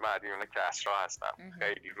من مدیون کسرا هستم،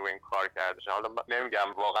 خیلی روی این کار کرده. حالا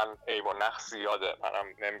نمیگم واقعا عیب و نقص زیاده، منم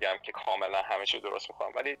نمیگم که کاملا همه چی درست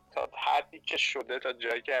میکنم، ولی تا حدی که شده تا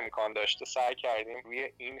جایی که امکان داشته سعی کردیم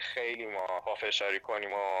روی این خیلی ما پافشاری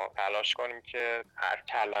کنیم و تلاش کنیم که هر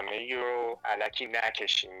کلمه‌ای رو الکی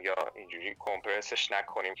نکشیم یا اینجوری کمپرسش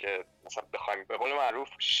نکنیم که مثلا بخوایم به قول معروف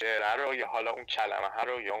شعر رو یا حالا اون کلمه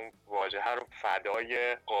رو یا اون واژه رو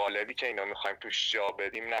فدای قالبی که اینا میخوایم توش جا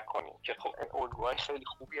بدیم نکنیم، که خب الگوهای خیلی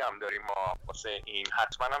خوبی هم داریم ما واسه این.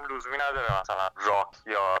 حتما هم لزومی نداره مثلا راک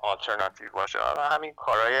یا آلترناتیو باشه، همین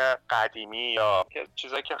کارهای قدیمی یا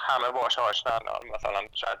چیزایی که همه باهاش آشنا، مثلا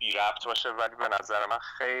شاید بی ربط باشه ولی به نظر من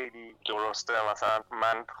خیلی درسته. مثلا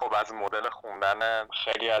من خب از مدل خوندن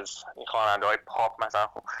خیلی از این خواننده‌های پاپ مثلا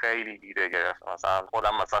خب خیلی ایده گرفتم. مثلا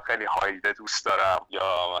خودم مثلا خیلی هایده دوست دارم،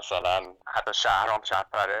 یا مثلا حتی شهرام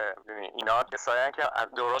چپره. اینا کسایی که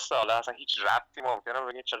درسته حالا اصلا هیچ ربطی ممکنه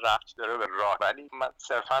بگید چه ربطی داره به راک، ولی من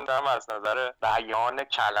صرفا دارم از نظر بیان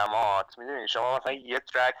کلمات. میدونی شما مثلا یه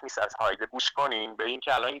ترک نیست از هایده گوش کنین به این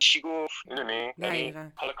که الان این چی گفت، میدونی؟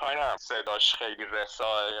 یعنی حالا کاری ندارم صداش خیلی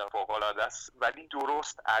رسا یا فوق‌العاده است، ولی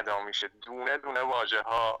درست ادا میشه، دونه دونه واژه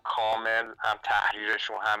ها کامل، هم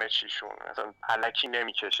تحریرشون همه چیشون مثلا الکی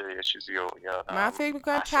نمیکشه یه چیزی رو. من فکر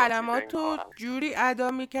میکنم کلماتو جوری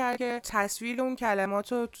ادا میکرد که تصویر اون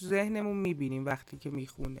کلماتو تو ذهنمون میبینیم وقتی که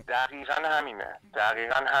میخونه. دقیقاً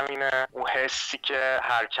همینه. اون حسی که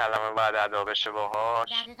هر کلمه باید ادا بشه باهاش.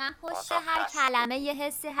 دقیقاً پشت هر کلمه یه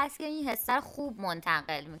حسی هست که این حس رو خوب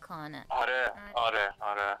منتقل میکنه. آره.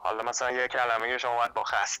 حالا مثلا یه کلمه شما باید با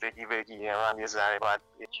خستگی بگی، من یه ذره باید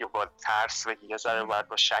یکی با ترس بگی، یه ذره باید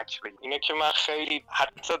با شک بگی. اینه که من خیلی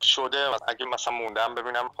حتی شده اگه مثلا موندم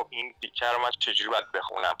ببینم خب این دیکه رو من چجوری باید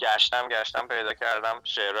بخونم، گشتم پیدا کردم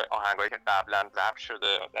شعر آهنگایی که قبلا ضبط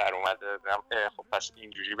شده در اومده، دیدم خب پس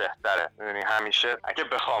اینجوری بهتره. میدونی همیشه اگه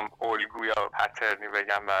بخوام الگو یا پترنی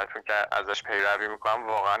بگم براتون که ازش پیروی میکنم،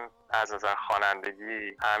 واقعا از نظر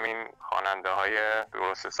خوانندگی همین خواننده های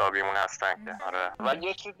درست حسابیمون هستن که آره. ولی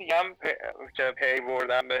یه چیز دیگه هم که پی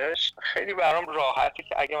بردم بهش، خیلی برام راحته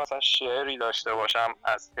که اگه مثلا شعری داشته باشم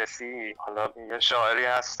از کسی، حالا یه شاعری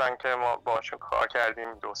هستن که ما باشون کار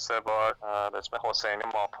کردیم 2-3 بار به اسم حسین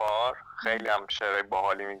ماپار، خیلی هم شعر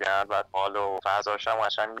باحالی میگن و حال و فضاش هم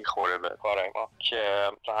قشنگ میخوره به کارای ما،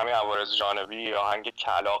 که تو همین عوارض جانبی آهنگ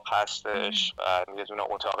کلاغ هستش و یه دونه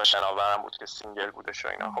اتاق شناورم بود که سینگل بودش و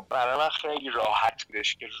اینا. خب برای من خیلی راحت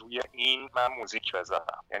بودش که روی این من موزیک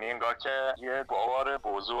بذارم، یعنی انگار که یه بار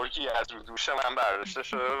بزرگی از رو دوش من برداشته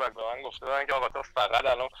شده و به من گفته بودن که آقا تو فقط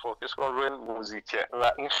الان فوکس کن روی موزیکه،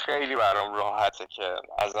 و این خیلی برام راحته که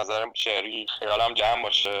از نظر شعری خیالم جمع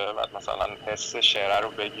باشه و مثلا حس شعر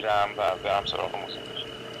رو بگیرم و برم سراغ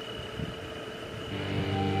موزیک.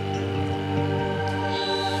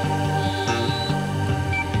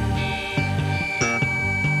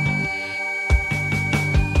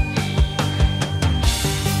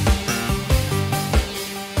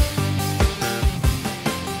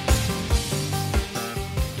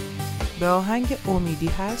 به آهنگ امیدی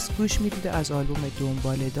هست گوش میدید از آلبوم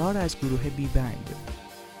دنباله‌دار از گروه بی بند.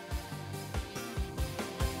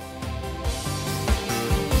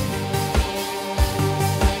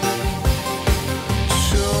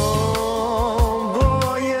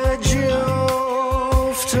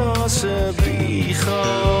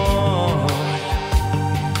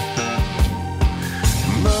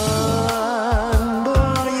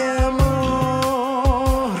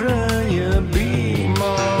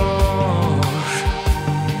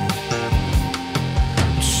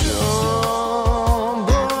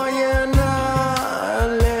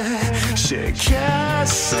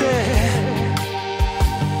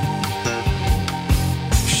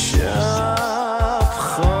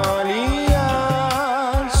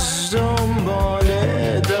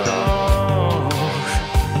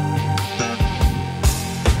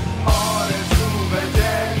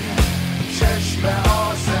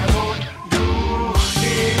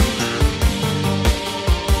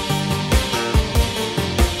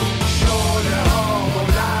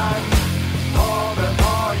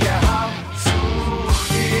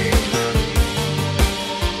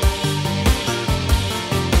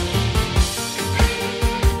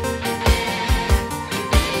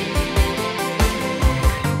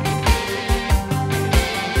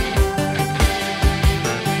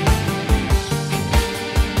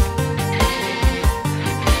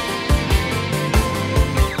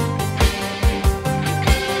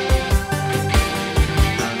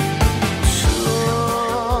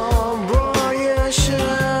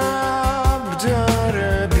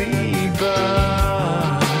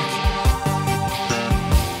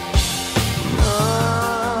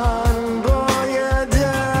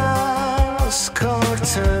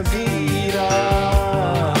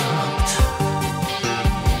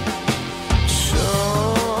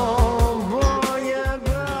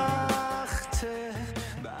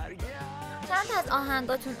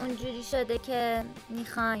 آهنگاتون اونجوری شده که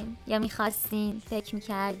میخواین یا میخواستین فکر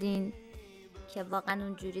میکردین که واقعا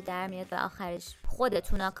اونجوری در میاد و آخرش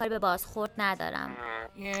خودتون کاری به بازخورد ندارم.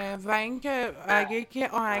 و اینکه اگه که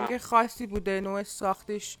آهنگ خاصی بوده، نوع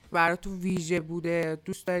ساختش براتون ویژه بوده،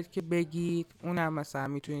 دوست دارید که بگید، اونم مثلا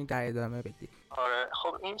میتونید در ادامه بگید. آره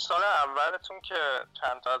خب این سال اولتون که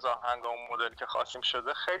چند تا از آهنگا اون مدلی که خواستیم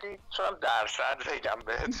شده، خیلی چون درصد بگم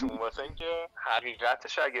بهتون واسه اینکه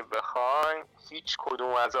حقیقتش اگه بخواین هیچ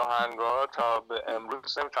کدوم از آهنگا تا به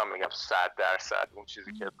امروز نمیتونم بگم 100% اون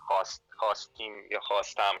چیزی که خواستیم یا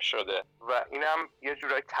خواستم شده و اینم یه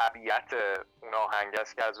جورای طبیعت اون آهنگ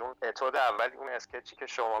است که از اون اتود اول اون اسکچی که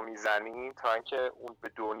شما میزنین تا اینکه اون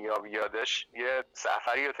به دنیا بیادش یه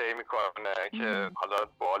سفری رو طی میکنه که حالا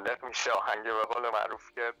بالغ میشه آهنگ به قول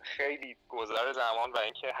معروف که خیلی گذر زمان و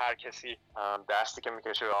اینکه هر کسی دستی که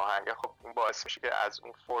میکشه به آهنگ خب اون باعث میشه که از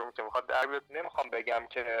اون فرمی که میخواد در بیاد. نمیخوام بگم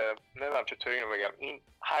که نمیدونم چطوری اینو بگم، این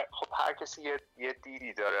هر کسی یه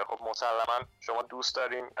دیدی داره. خب مسلما شما دوست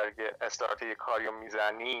دارین اگه استارت یه کاریو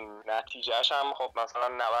میزنین نتیجهش هم خب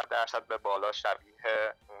مثلا 90% به بالا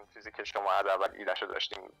شبیه اون چیزی که شما از اول ایدهشو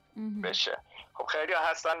داشتین بشه. خب خیلی ها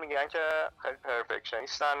هستن میگن که خیلی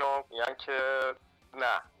پرفکشنیستن و میگن که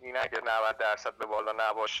نه این اگه 90% به بالا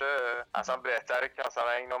نباشه اصلا بهتره که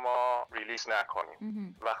مثلا اینو ما ریلیز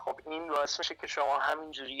نکنیم و خب این باعث میشه که شما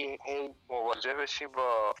همینجوری هی مواجه بشی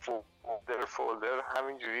با فولدر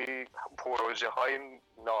همینجوری پروژه های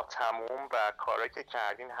ناتموم و کارهایی که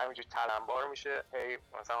کردین همینجوری تلمبار میشه، هی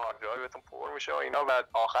مثلا هاردرهای بهتون پر میشه و اینا و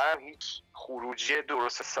آخرا هیچ خروجی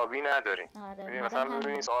درست حسابی ندارین. مثلا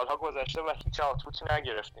ببینید سالها گذشته و هیچ آوتپوتی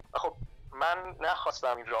نگرفتین. خب من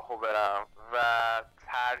نخواستم این راهو برم و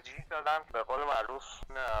ترجیح دادم به قول معروف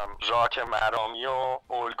راک مرامی و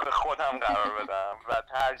الگوی خودم قرار بدم و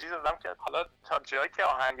ترجیح دادم که حالا تا جایی که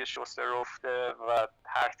آهنگ شسته رفته و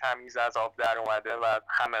هر تمیز از آب در اومده و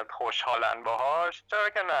همه خوشحالن باهاش، چرا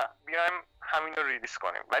که نه بیایم همین رو ریلیز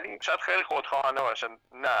کنیم. ولی شاید خیلی خودخواهانه باشه،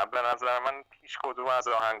 نه به نظر من هیچ کدوم از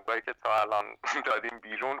آهنگایی که تا الان دادیم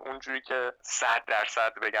بیرون اونجوری که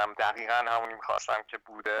 100% بگم دقیقاً همونی می‌خواستم که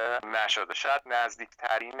بوده نشده. شاید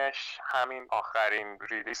نزدیکترینش همین آخرین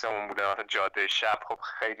ریلیزمون بوده، مثلا جاده شب. خب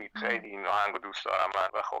خیلی خیلی این آهنگو دوست دارم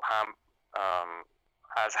من و خب هم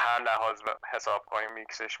از هر لحاظ حساب کنیم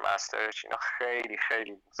میکسش مسترش اینا خیلی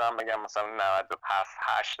خیلی مثلا بگم مثلا 97-8%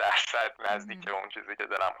 نزدیک اون چیزی که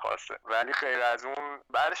دلم خواسته. ولی خیر از اون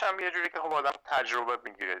بعدش هم یه جوری که خب آدم تجربه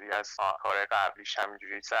میگیره دیگه از کار قبلیش،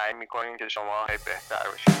 همینجوری سعی میکنین که شما هی بهتر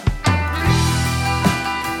بشید.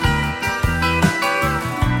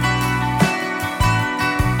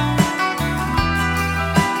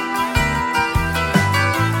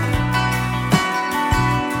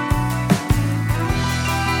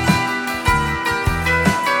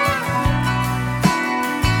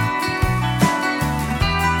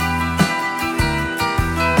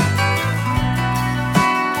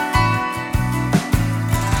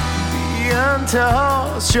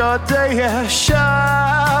 انتهاز جاده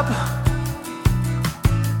شب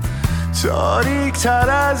تاریک تر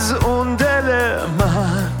از اون دل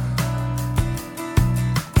من،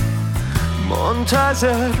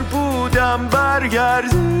 منتظر بودم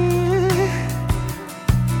برگردی،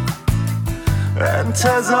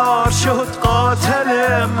 انتظار شد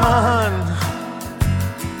قاتل من.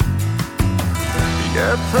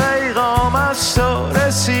 یه پیغام از تو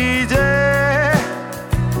رسیده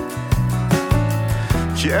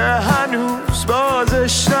که هنوز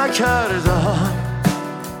بازش نکردم،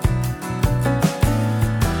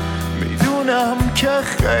 میدونم که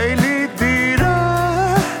خیلی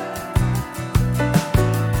دیره،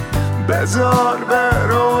 بذار به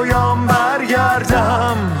رویام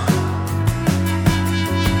برگردم،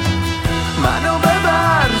 منو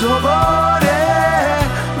ببر دوباره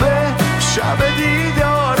به شب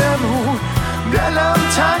دیدارمون، دلم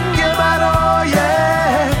تنگ برای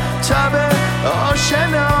تب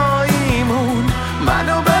آشناییمون،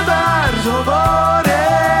 منو ببر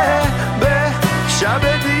دوباره به شب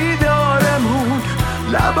دیدارمون،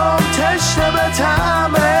 لبام تشنه به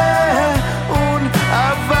طعم اون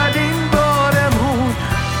اولین بارمون.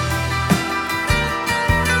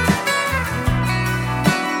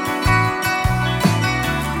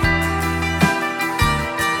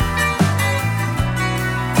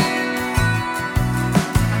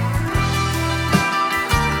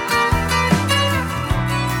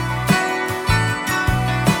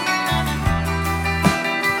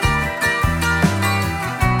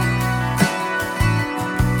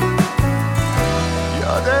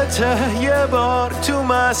 یه بار تو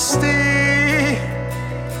مستی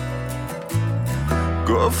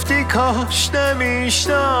گفتی کاش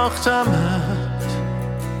نمیشناختمت،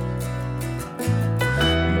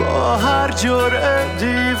 با هر جرعه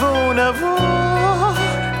دیوونه وار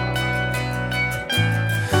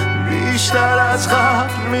از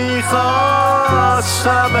قبل میخواستمت،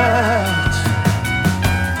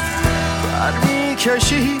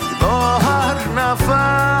 برمیکشید با هر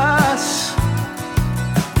نفس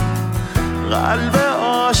قلب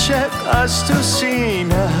عاشق از تو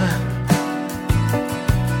سینه،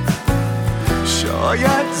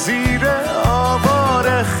 شاید زیر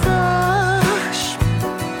آوار خشم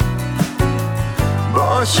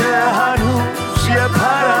باشه هنوز یه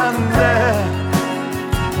پرنده.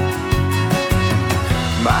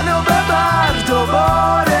 منو ببر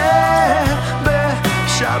دوباره به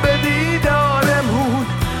شب دیدارمون،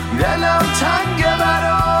 دلم تنگ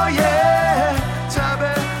برای تب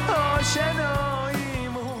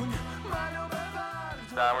آشناییمون. منو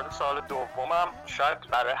ببر. در مورد سوال دومم شاید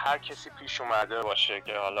برای هر کسی پیش اومده باشه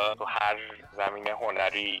که حالا تو هر زمینه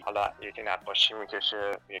هنری، حالا یکی نقاشی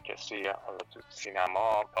میکشه، یکی کسی حالا تو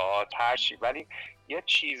سینما، هر چی، ولی یه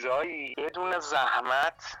چیزایی بدون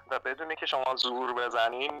زحمت و بدون که شما زور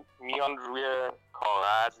بزنین میان روی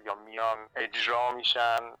کاغذ یا میان اجرا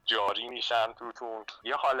میشن، جاری میشن توتون.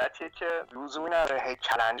 یه حالتیه که لزومی نداره هی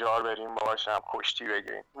کلنجار بریم باشم کشتی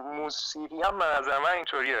بگیریم. موسیقی هم به نظر من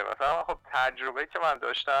اینطوریه. مثلا خب تجربه که من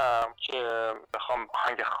داشتم که بخوام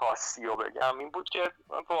آهنگ خاصی رو بگم این بود که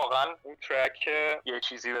واقعا اون ترک یه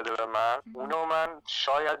چیزی بده به من من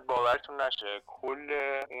شاید باورتون نشه کل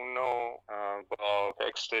اونو با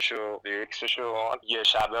تکستش و لیریکسش رو یه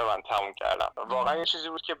شبه من تموم کردم. واقعا یه چیزی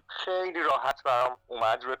بود که خیلی راحت برام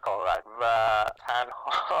اومد روی کاغذ و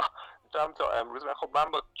تنها تا امروز. خب من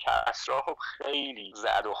با کسرا خب خیلی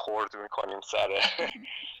زد و خورد میکنیم سر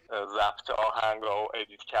ضبط آهنگا و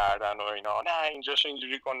ادیت کردن و اینا، نه اینجاشو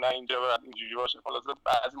اینجوری کن، نه اینجا اینجوری باشه، خلاص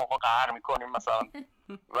بعضی موقع قهر میکنیم مثلا.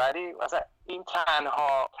 ولی مثلا این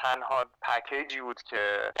تنها پکیجی بود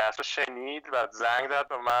که کسرا شنید و زنگ زد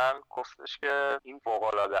به من گفتش که این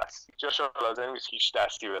فوق‌العاده است، جاشو لازم نیست هیچ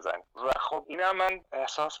دستی بزنی. و خب اینم من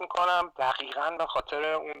احساس میکنم دقیقاً به خاطر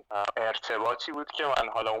اون ارتباطی بود که من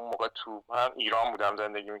حالا اون موقع من ایران بودم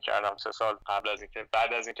زندگی میکردم 3 سال قبل از اینکه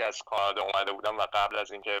بعد از اینکه از کانادا اومده بودم و قبل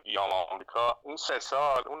از اینکه بیام آمریکا. اون 3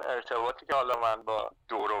 سال اون ارتباطی که حالا من با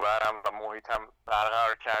دور و برم و محیطم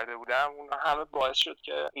برقرار کرده بودم اون همه باعث شد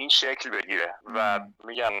که این شکل بگیره و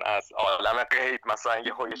میگن از عالم غیب مثلا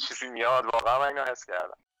یه چیزی میاد. واقعا من اینو حس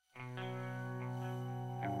کردم.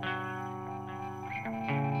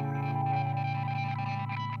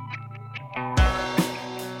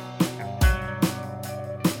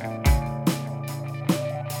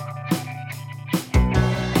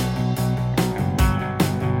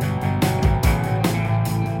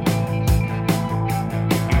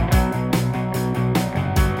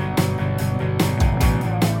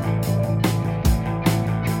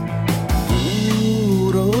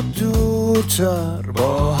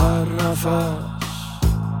 با هر نفس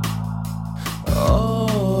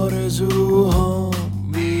آرزوهام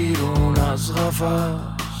بیرون از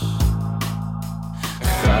قفس،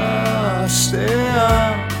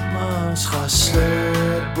 خسته‌ام از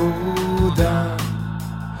خسته بودن،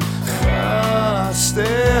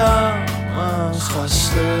 خسته‌ام از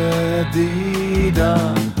خسته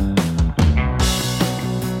دیدن.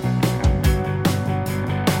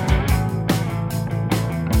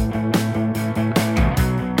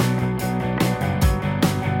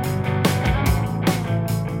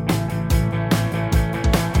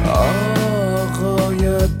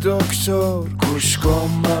 دکتر گوش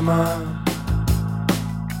کن به من،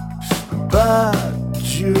 بد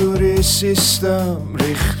جوری سیستم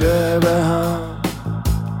ریخته به هم،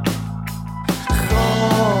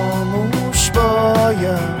 خاموش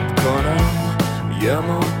باید کنم یه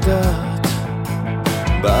مدت،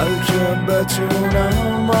 بلکه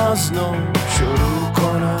بتونم از نو شروع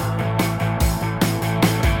کنم.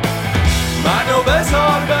 منو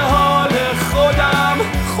بذار به حال خودم،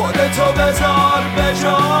 خودتو بذار به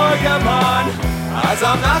جای من،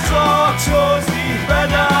 ازم نخواه توضیح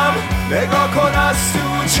بدم، نگاه کن از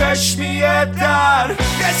تو چشمی در،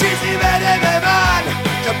 یه چیزی بده به من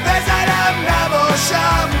که بذارم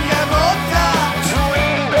نباشم یه مدت،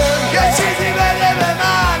 یه چیزی بده به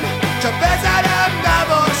من که بذارم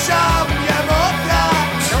نباشم یه مدت،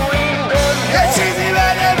 یه چیزی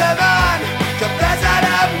بده به من که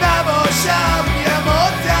بذارم نباشم یه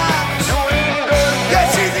مدت، یه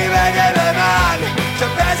چیزی بده به من که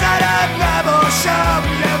بذارم نباشم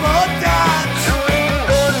یه مدت.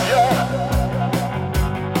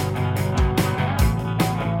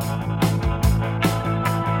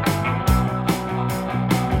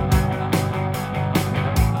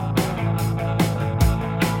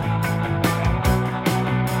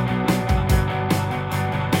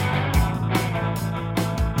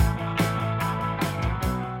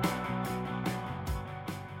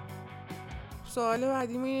 سوال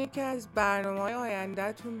بعدیم اینه که از برنامه‌های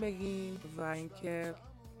آینده‌تون بگین و اینکه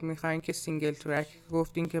میخواین که سینگل ترک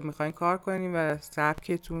گفتین که میخواین کار کنین و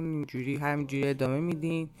سبکتون اینجوری همینجوری ادامه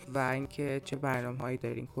میدین و اینکه چه برنامه‌هایی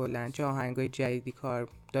دارین، کلاً چه آهنگای جدیدی کار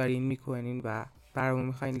دارین میکنین و برامون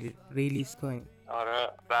میخواین ریلیز کنین. آره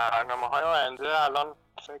برنامه‌های آینده الان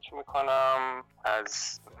فکر میکنم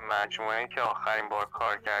از مجموعه‌ای که آخرین بار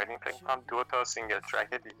کار کردیم فکر میکنم 2 تا سینگل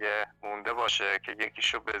ترک دیگه مونده باشه که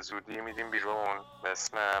یکیشو به زودی میدیم بیرون به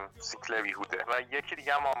اسم سیکل بیهوده و یکی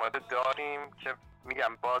دیگه هم آماده داریم که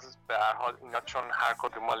میگم باز به هر حال اینا چون هر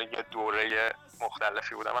کدوم مال یه دوره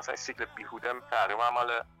مختلفی بودن، مثلا سیکل بیهوده تقریبا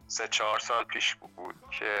مال 3-4 سال پیش بود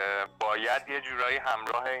که باید یه جورایی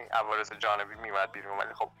همراه عوارض جانبی میومد بیرون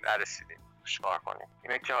ولی خب نرسیدیم کار کنیم.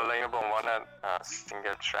 اینه که حالا اینو به عنوان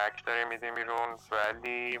سینگل ترک داریم میدیم بیرون،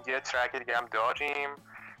 ولی یه ترک دیگه هم داریم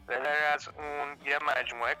غیر از اون یه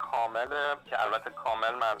مجموعه کامله که البته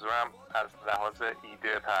کامل منظورم از لحاظ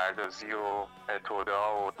ایده پردازی و توده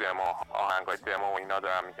ها و دمو آهنگای دمو و اینا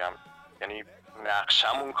دارم میگم، یعنی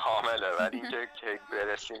نقشمون کامله ولی اینکه که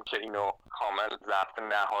برسیم که اینو کامل ضبط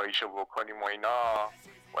نهاییشو بکنیم و اینا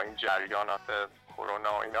با این جریانات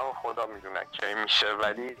کرونا و اینا خدا میدونه کی میشه،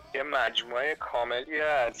 ولی یه مجموعه کاملی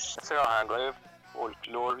از آهنگای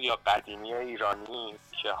فولکلور یا قدیمی ایرانی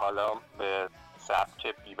که حالا به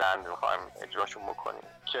سبک بیبند میخوایم اجراشون بکنیم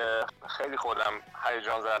که خیلی خودم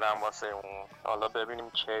هیجان زدم واسه اون. حالا ببینیم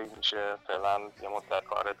کی میشه، فعلا یه مدت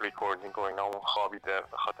کار ریکوردینگ و اینا اون خوابیده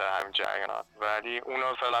به خاطر همین جریانات، ولی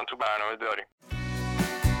اونو فعلا تو برنامه داریم.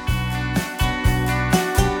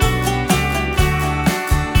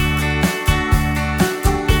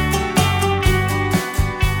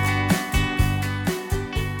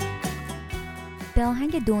 به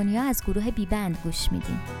آهنگ دنیا از گروه بیبند گوش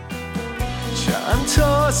میدیم. چند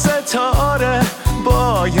تا ستاره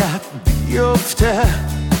باید بیفته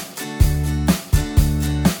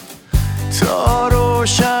تا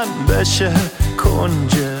روشن بشه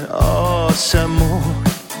کنج آسمون،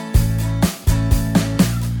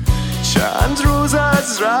 چند روز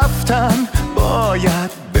از رفتن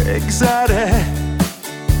باید بگذره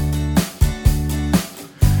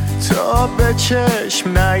تا به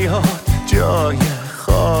چشم نیاد جای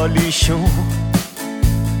خالیشون،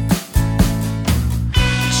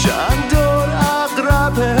 چند دور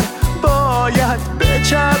عقربه باید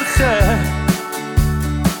بچرخه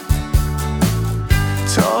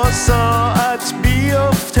تا ساعت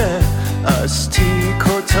بیفته از تیک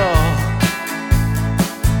و تاک،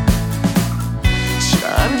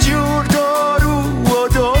 چند جور دارو و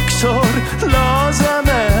دکتر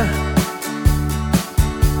لازمه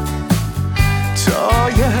تا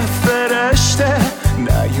یه فرشته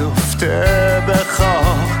نیفته به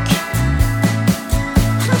خاک.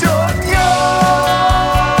 دنیا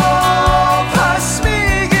پس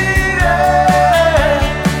میگیره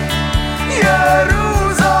یه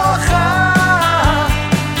روز آخر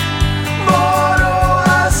ما رو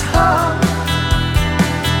از هم،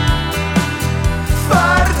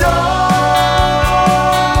 فردا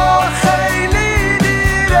خیلی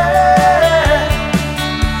دیره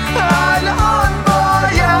الان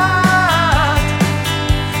باید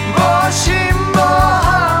باشیم با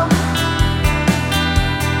هم.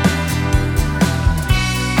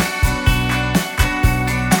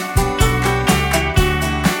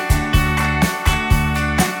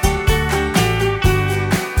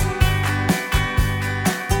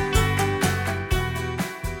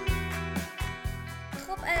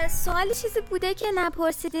 خب سوالی چیزی بوده که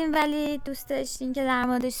نپرسیدیم ولی دوست داشتین که در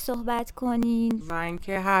موردش صحبت کنین؟ و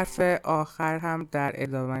اینکه حرف آخر هم در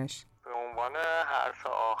ادامهش. به عنوان حرف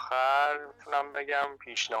آخر میتونم بگم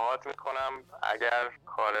پیشنهاد میکنم اگر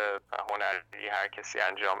کار هنری هر کسی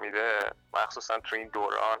انجام میده مخصوصا تو این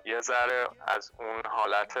دوران یه ذره از اون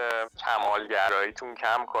حالت کمالگراییتون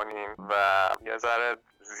کم کنین و یه ذره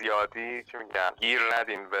زیادی که میگن گیر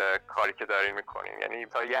ندین به کاری که دارین میکنین، یعنی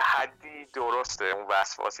تا یه حدی درسته اون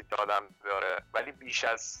وسواسی که آدم داره ولی بیش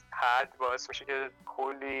از حد باعث میشه که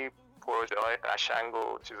کلی پروژه های قشنگ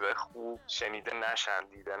و چیزای خوب شنیده نشن،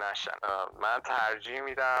 دیده نشن. من ترجیح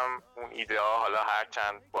میدم اون ایده ها حالا هر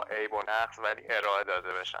چند با عیب و نقص ولی ارائه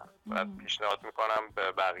داده بشن و پیشنهاد میکنم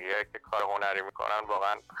به بقیه که کار هنری میکنن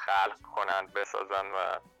واقعا خلق کنن، بسازن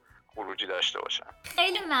و خروجی داشته باشن.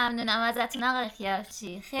 خیلی ممنونم ازتون آقای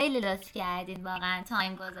خیارچی، خیلی لطف کردید، واقعا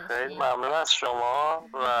تایم گذاشتید. خیلی ممنون از شما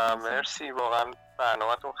و مرسی، واقعا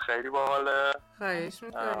برنامه‌تون خیلی باحاله. خواهش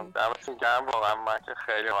می‌کنم. دمتون گرم، واقعا من که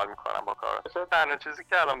خیلی حال میکنم با کاراتون. تنها چیزی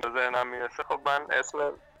که الان به ذهنم میرسه خب من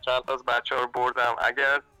اسم چند تا از بچه‌ها رو بردم،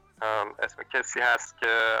 اگر اسم کسی هست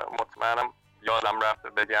که مطمئنم یادم رفته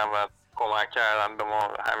بگم و کمک کردن به ما،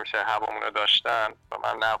 همیشه هوامونو داشتن و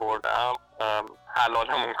من نبردم.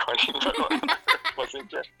 حلالمون کنیم واسه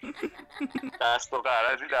اینکه دست و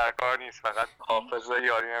قرضی در کار نیست، فقط حافظه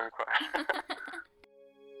یاری نمی‌کنه.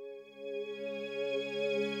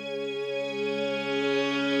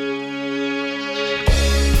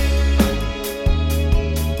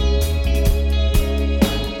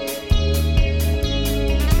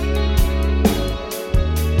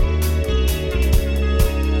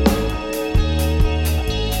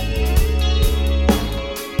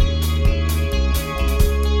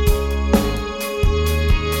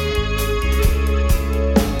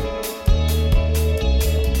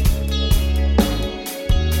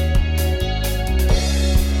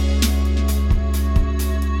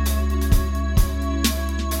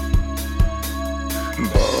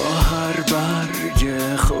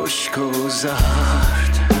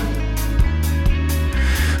 زرد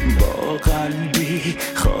با قلبی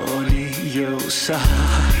خالی و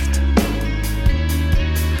سرد،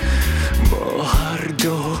 با هر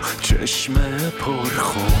دو چشم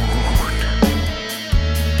پرخون،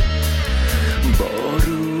 با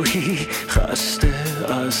روحی خسته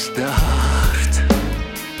از درد.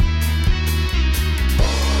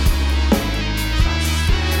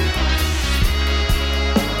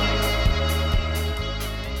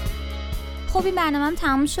 خب این برنامه‌ام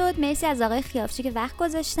تموم شد. مرسی از آقای خیافچی که وقت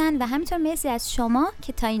گذاشتن و همینطور مرسی از شما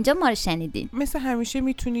که تا اینجا ما رو شنیدین. مثل همیشه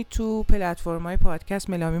میتونید تو پلتفرم‌های پادکست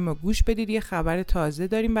ملامیم رو گوش بدید. یه خبر تازه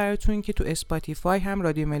داریم براتون که تو اسپاتیفای هم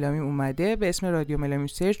رادیو ملامیم اومده، به اسم رادیو ملامیم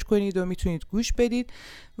سرچ کنید و میتونید گوش بدید.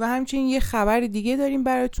 و همچنین یه خبر دیگه داریم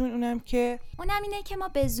براتون، اونم اینه که ما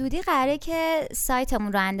به زودی قراره که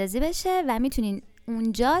سایتمون رو اندازی بشه و میتونین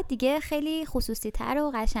اونجا دیگه خیلی خصوصی تر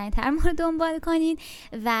و قشنگ تر ما رو دنبال کنین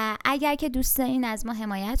و اگر که دوست دارین از ما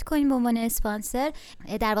حمایت کنین به عنوان اسپانسر،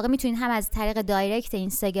 در واقع میتونین هم از طریق دایرکت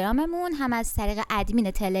اینستاگراممون هم از طریق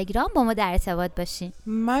ادمین تلگرام با ما در ارتباط باشین.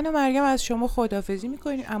 من و مریم از شما خداحافظی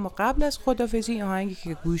میکنیم، اما قبل از خداحافظی این آهنگی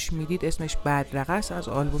که گوش میدید اسمش بدرقه است از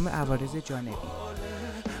آلبوم عوارض جانبی.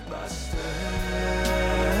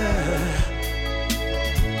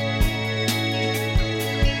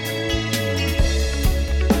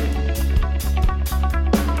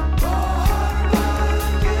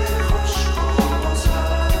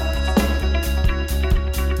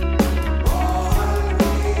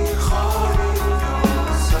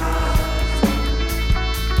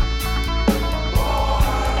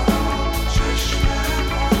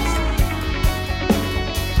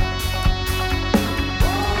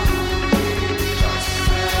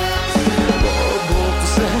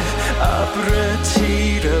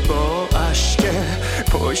 با اشک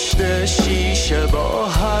پشت شیشه، با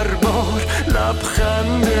هر بار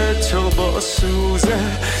لبخند تو، با سوزه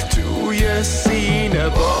توی سینه،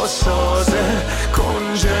 با سازه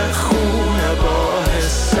کنج خونه، با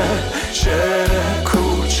حسه شعر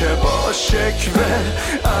کوچه، با شکوه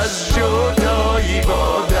از جد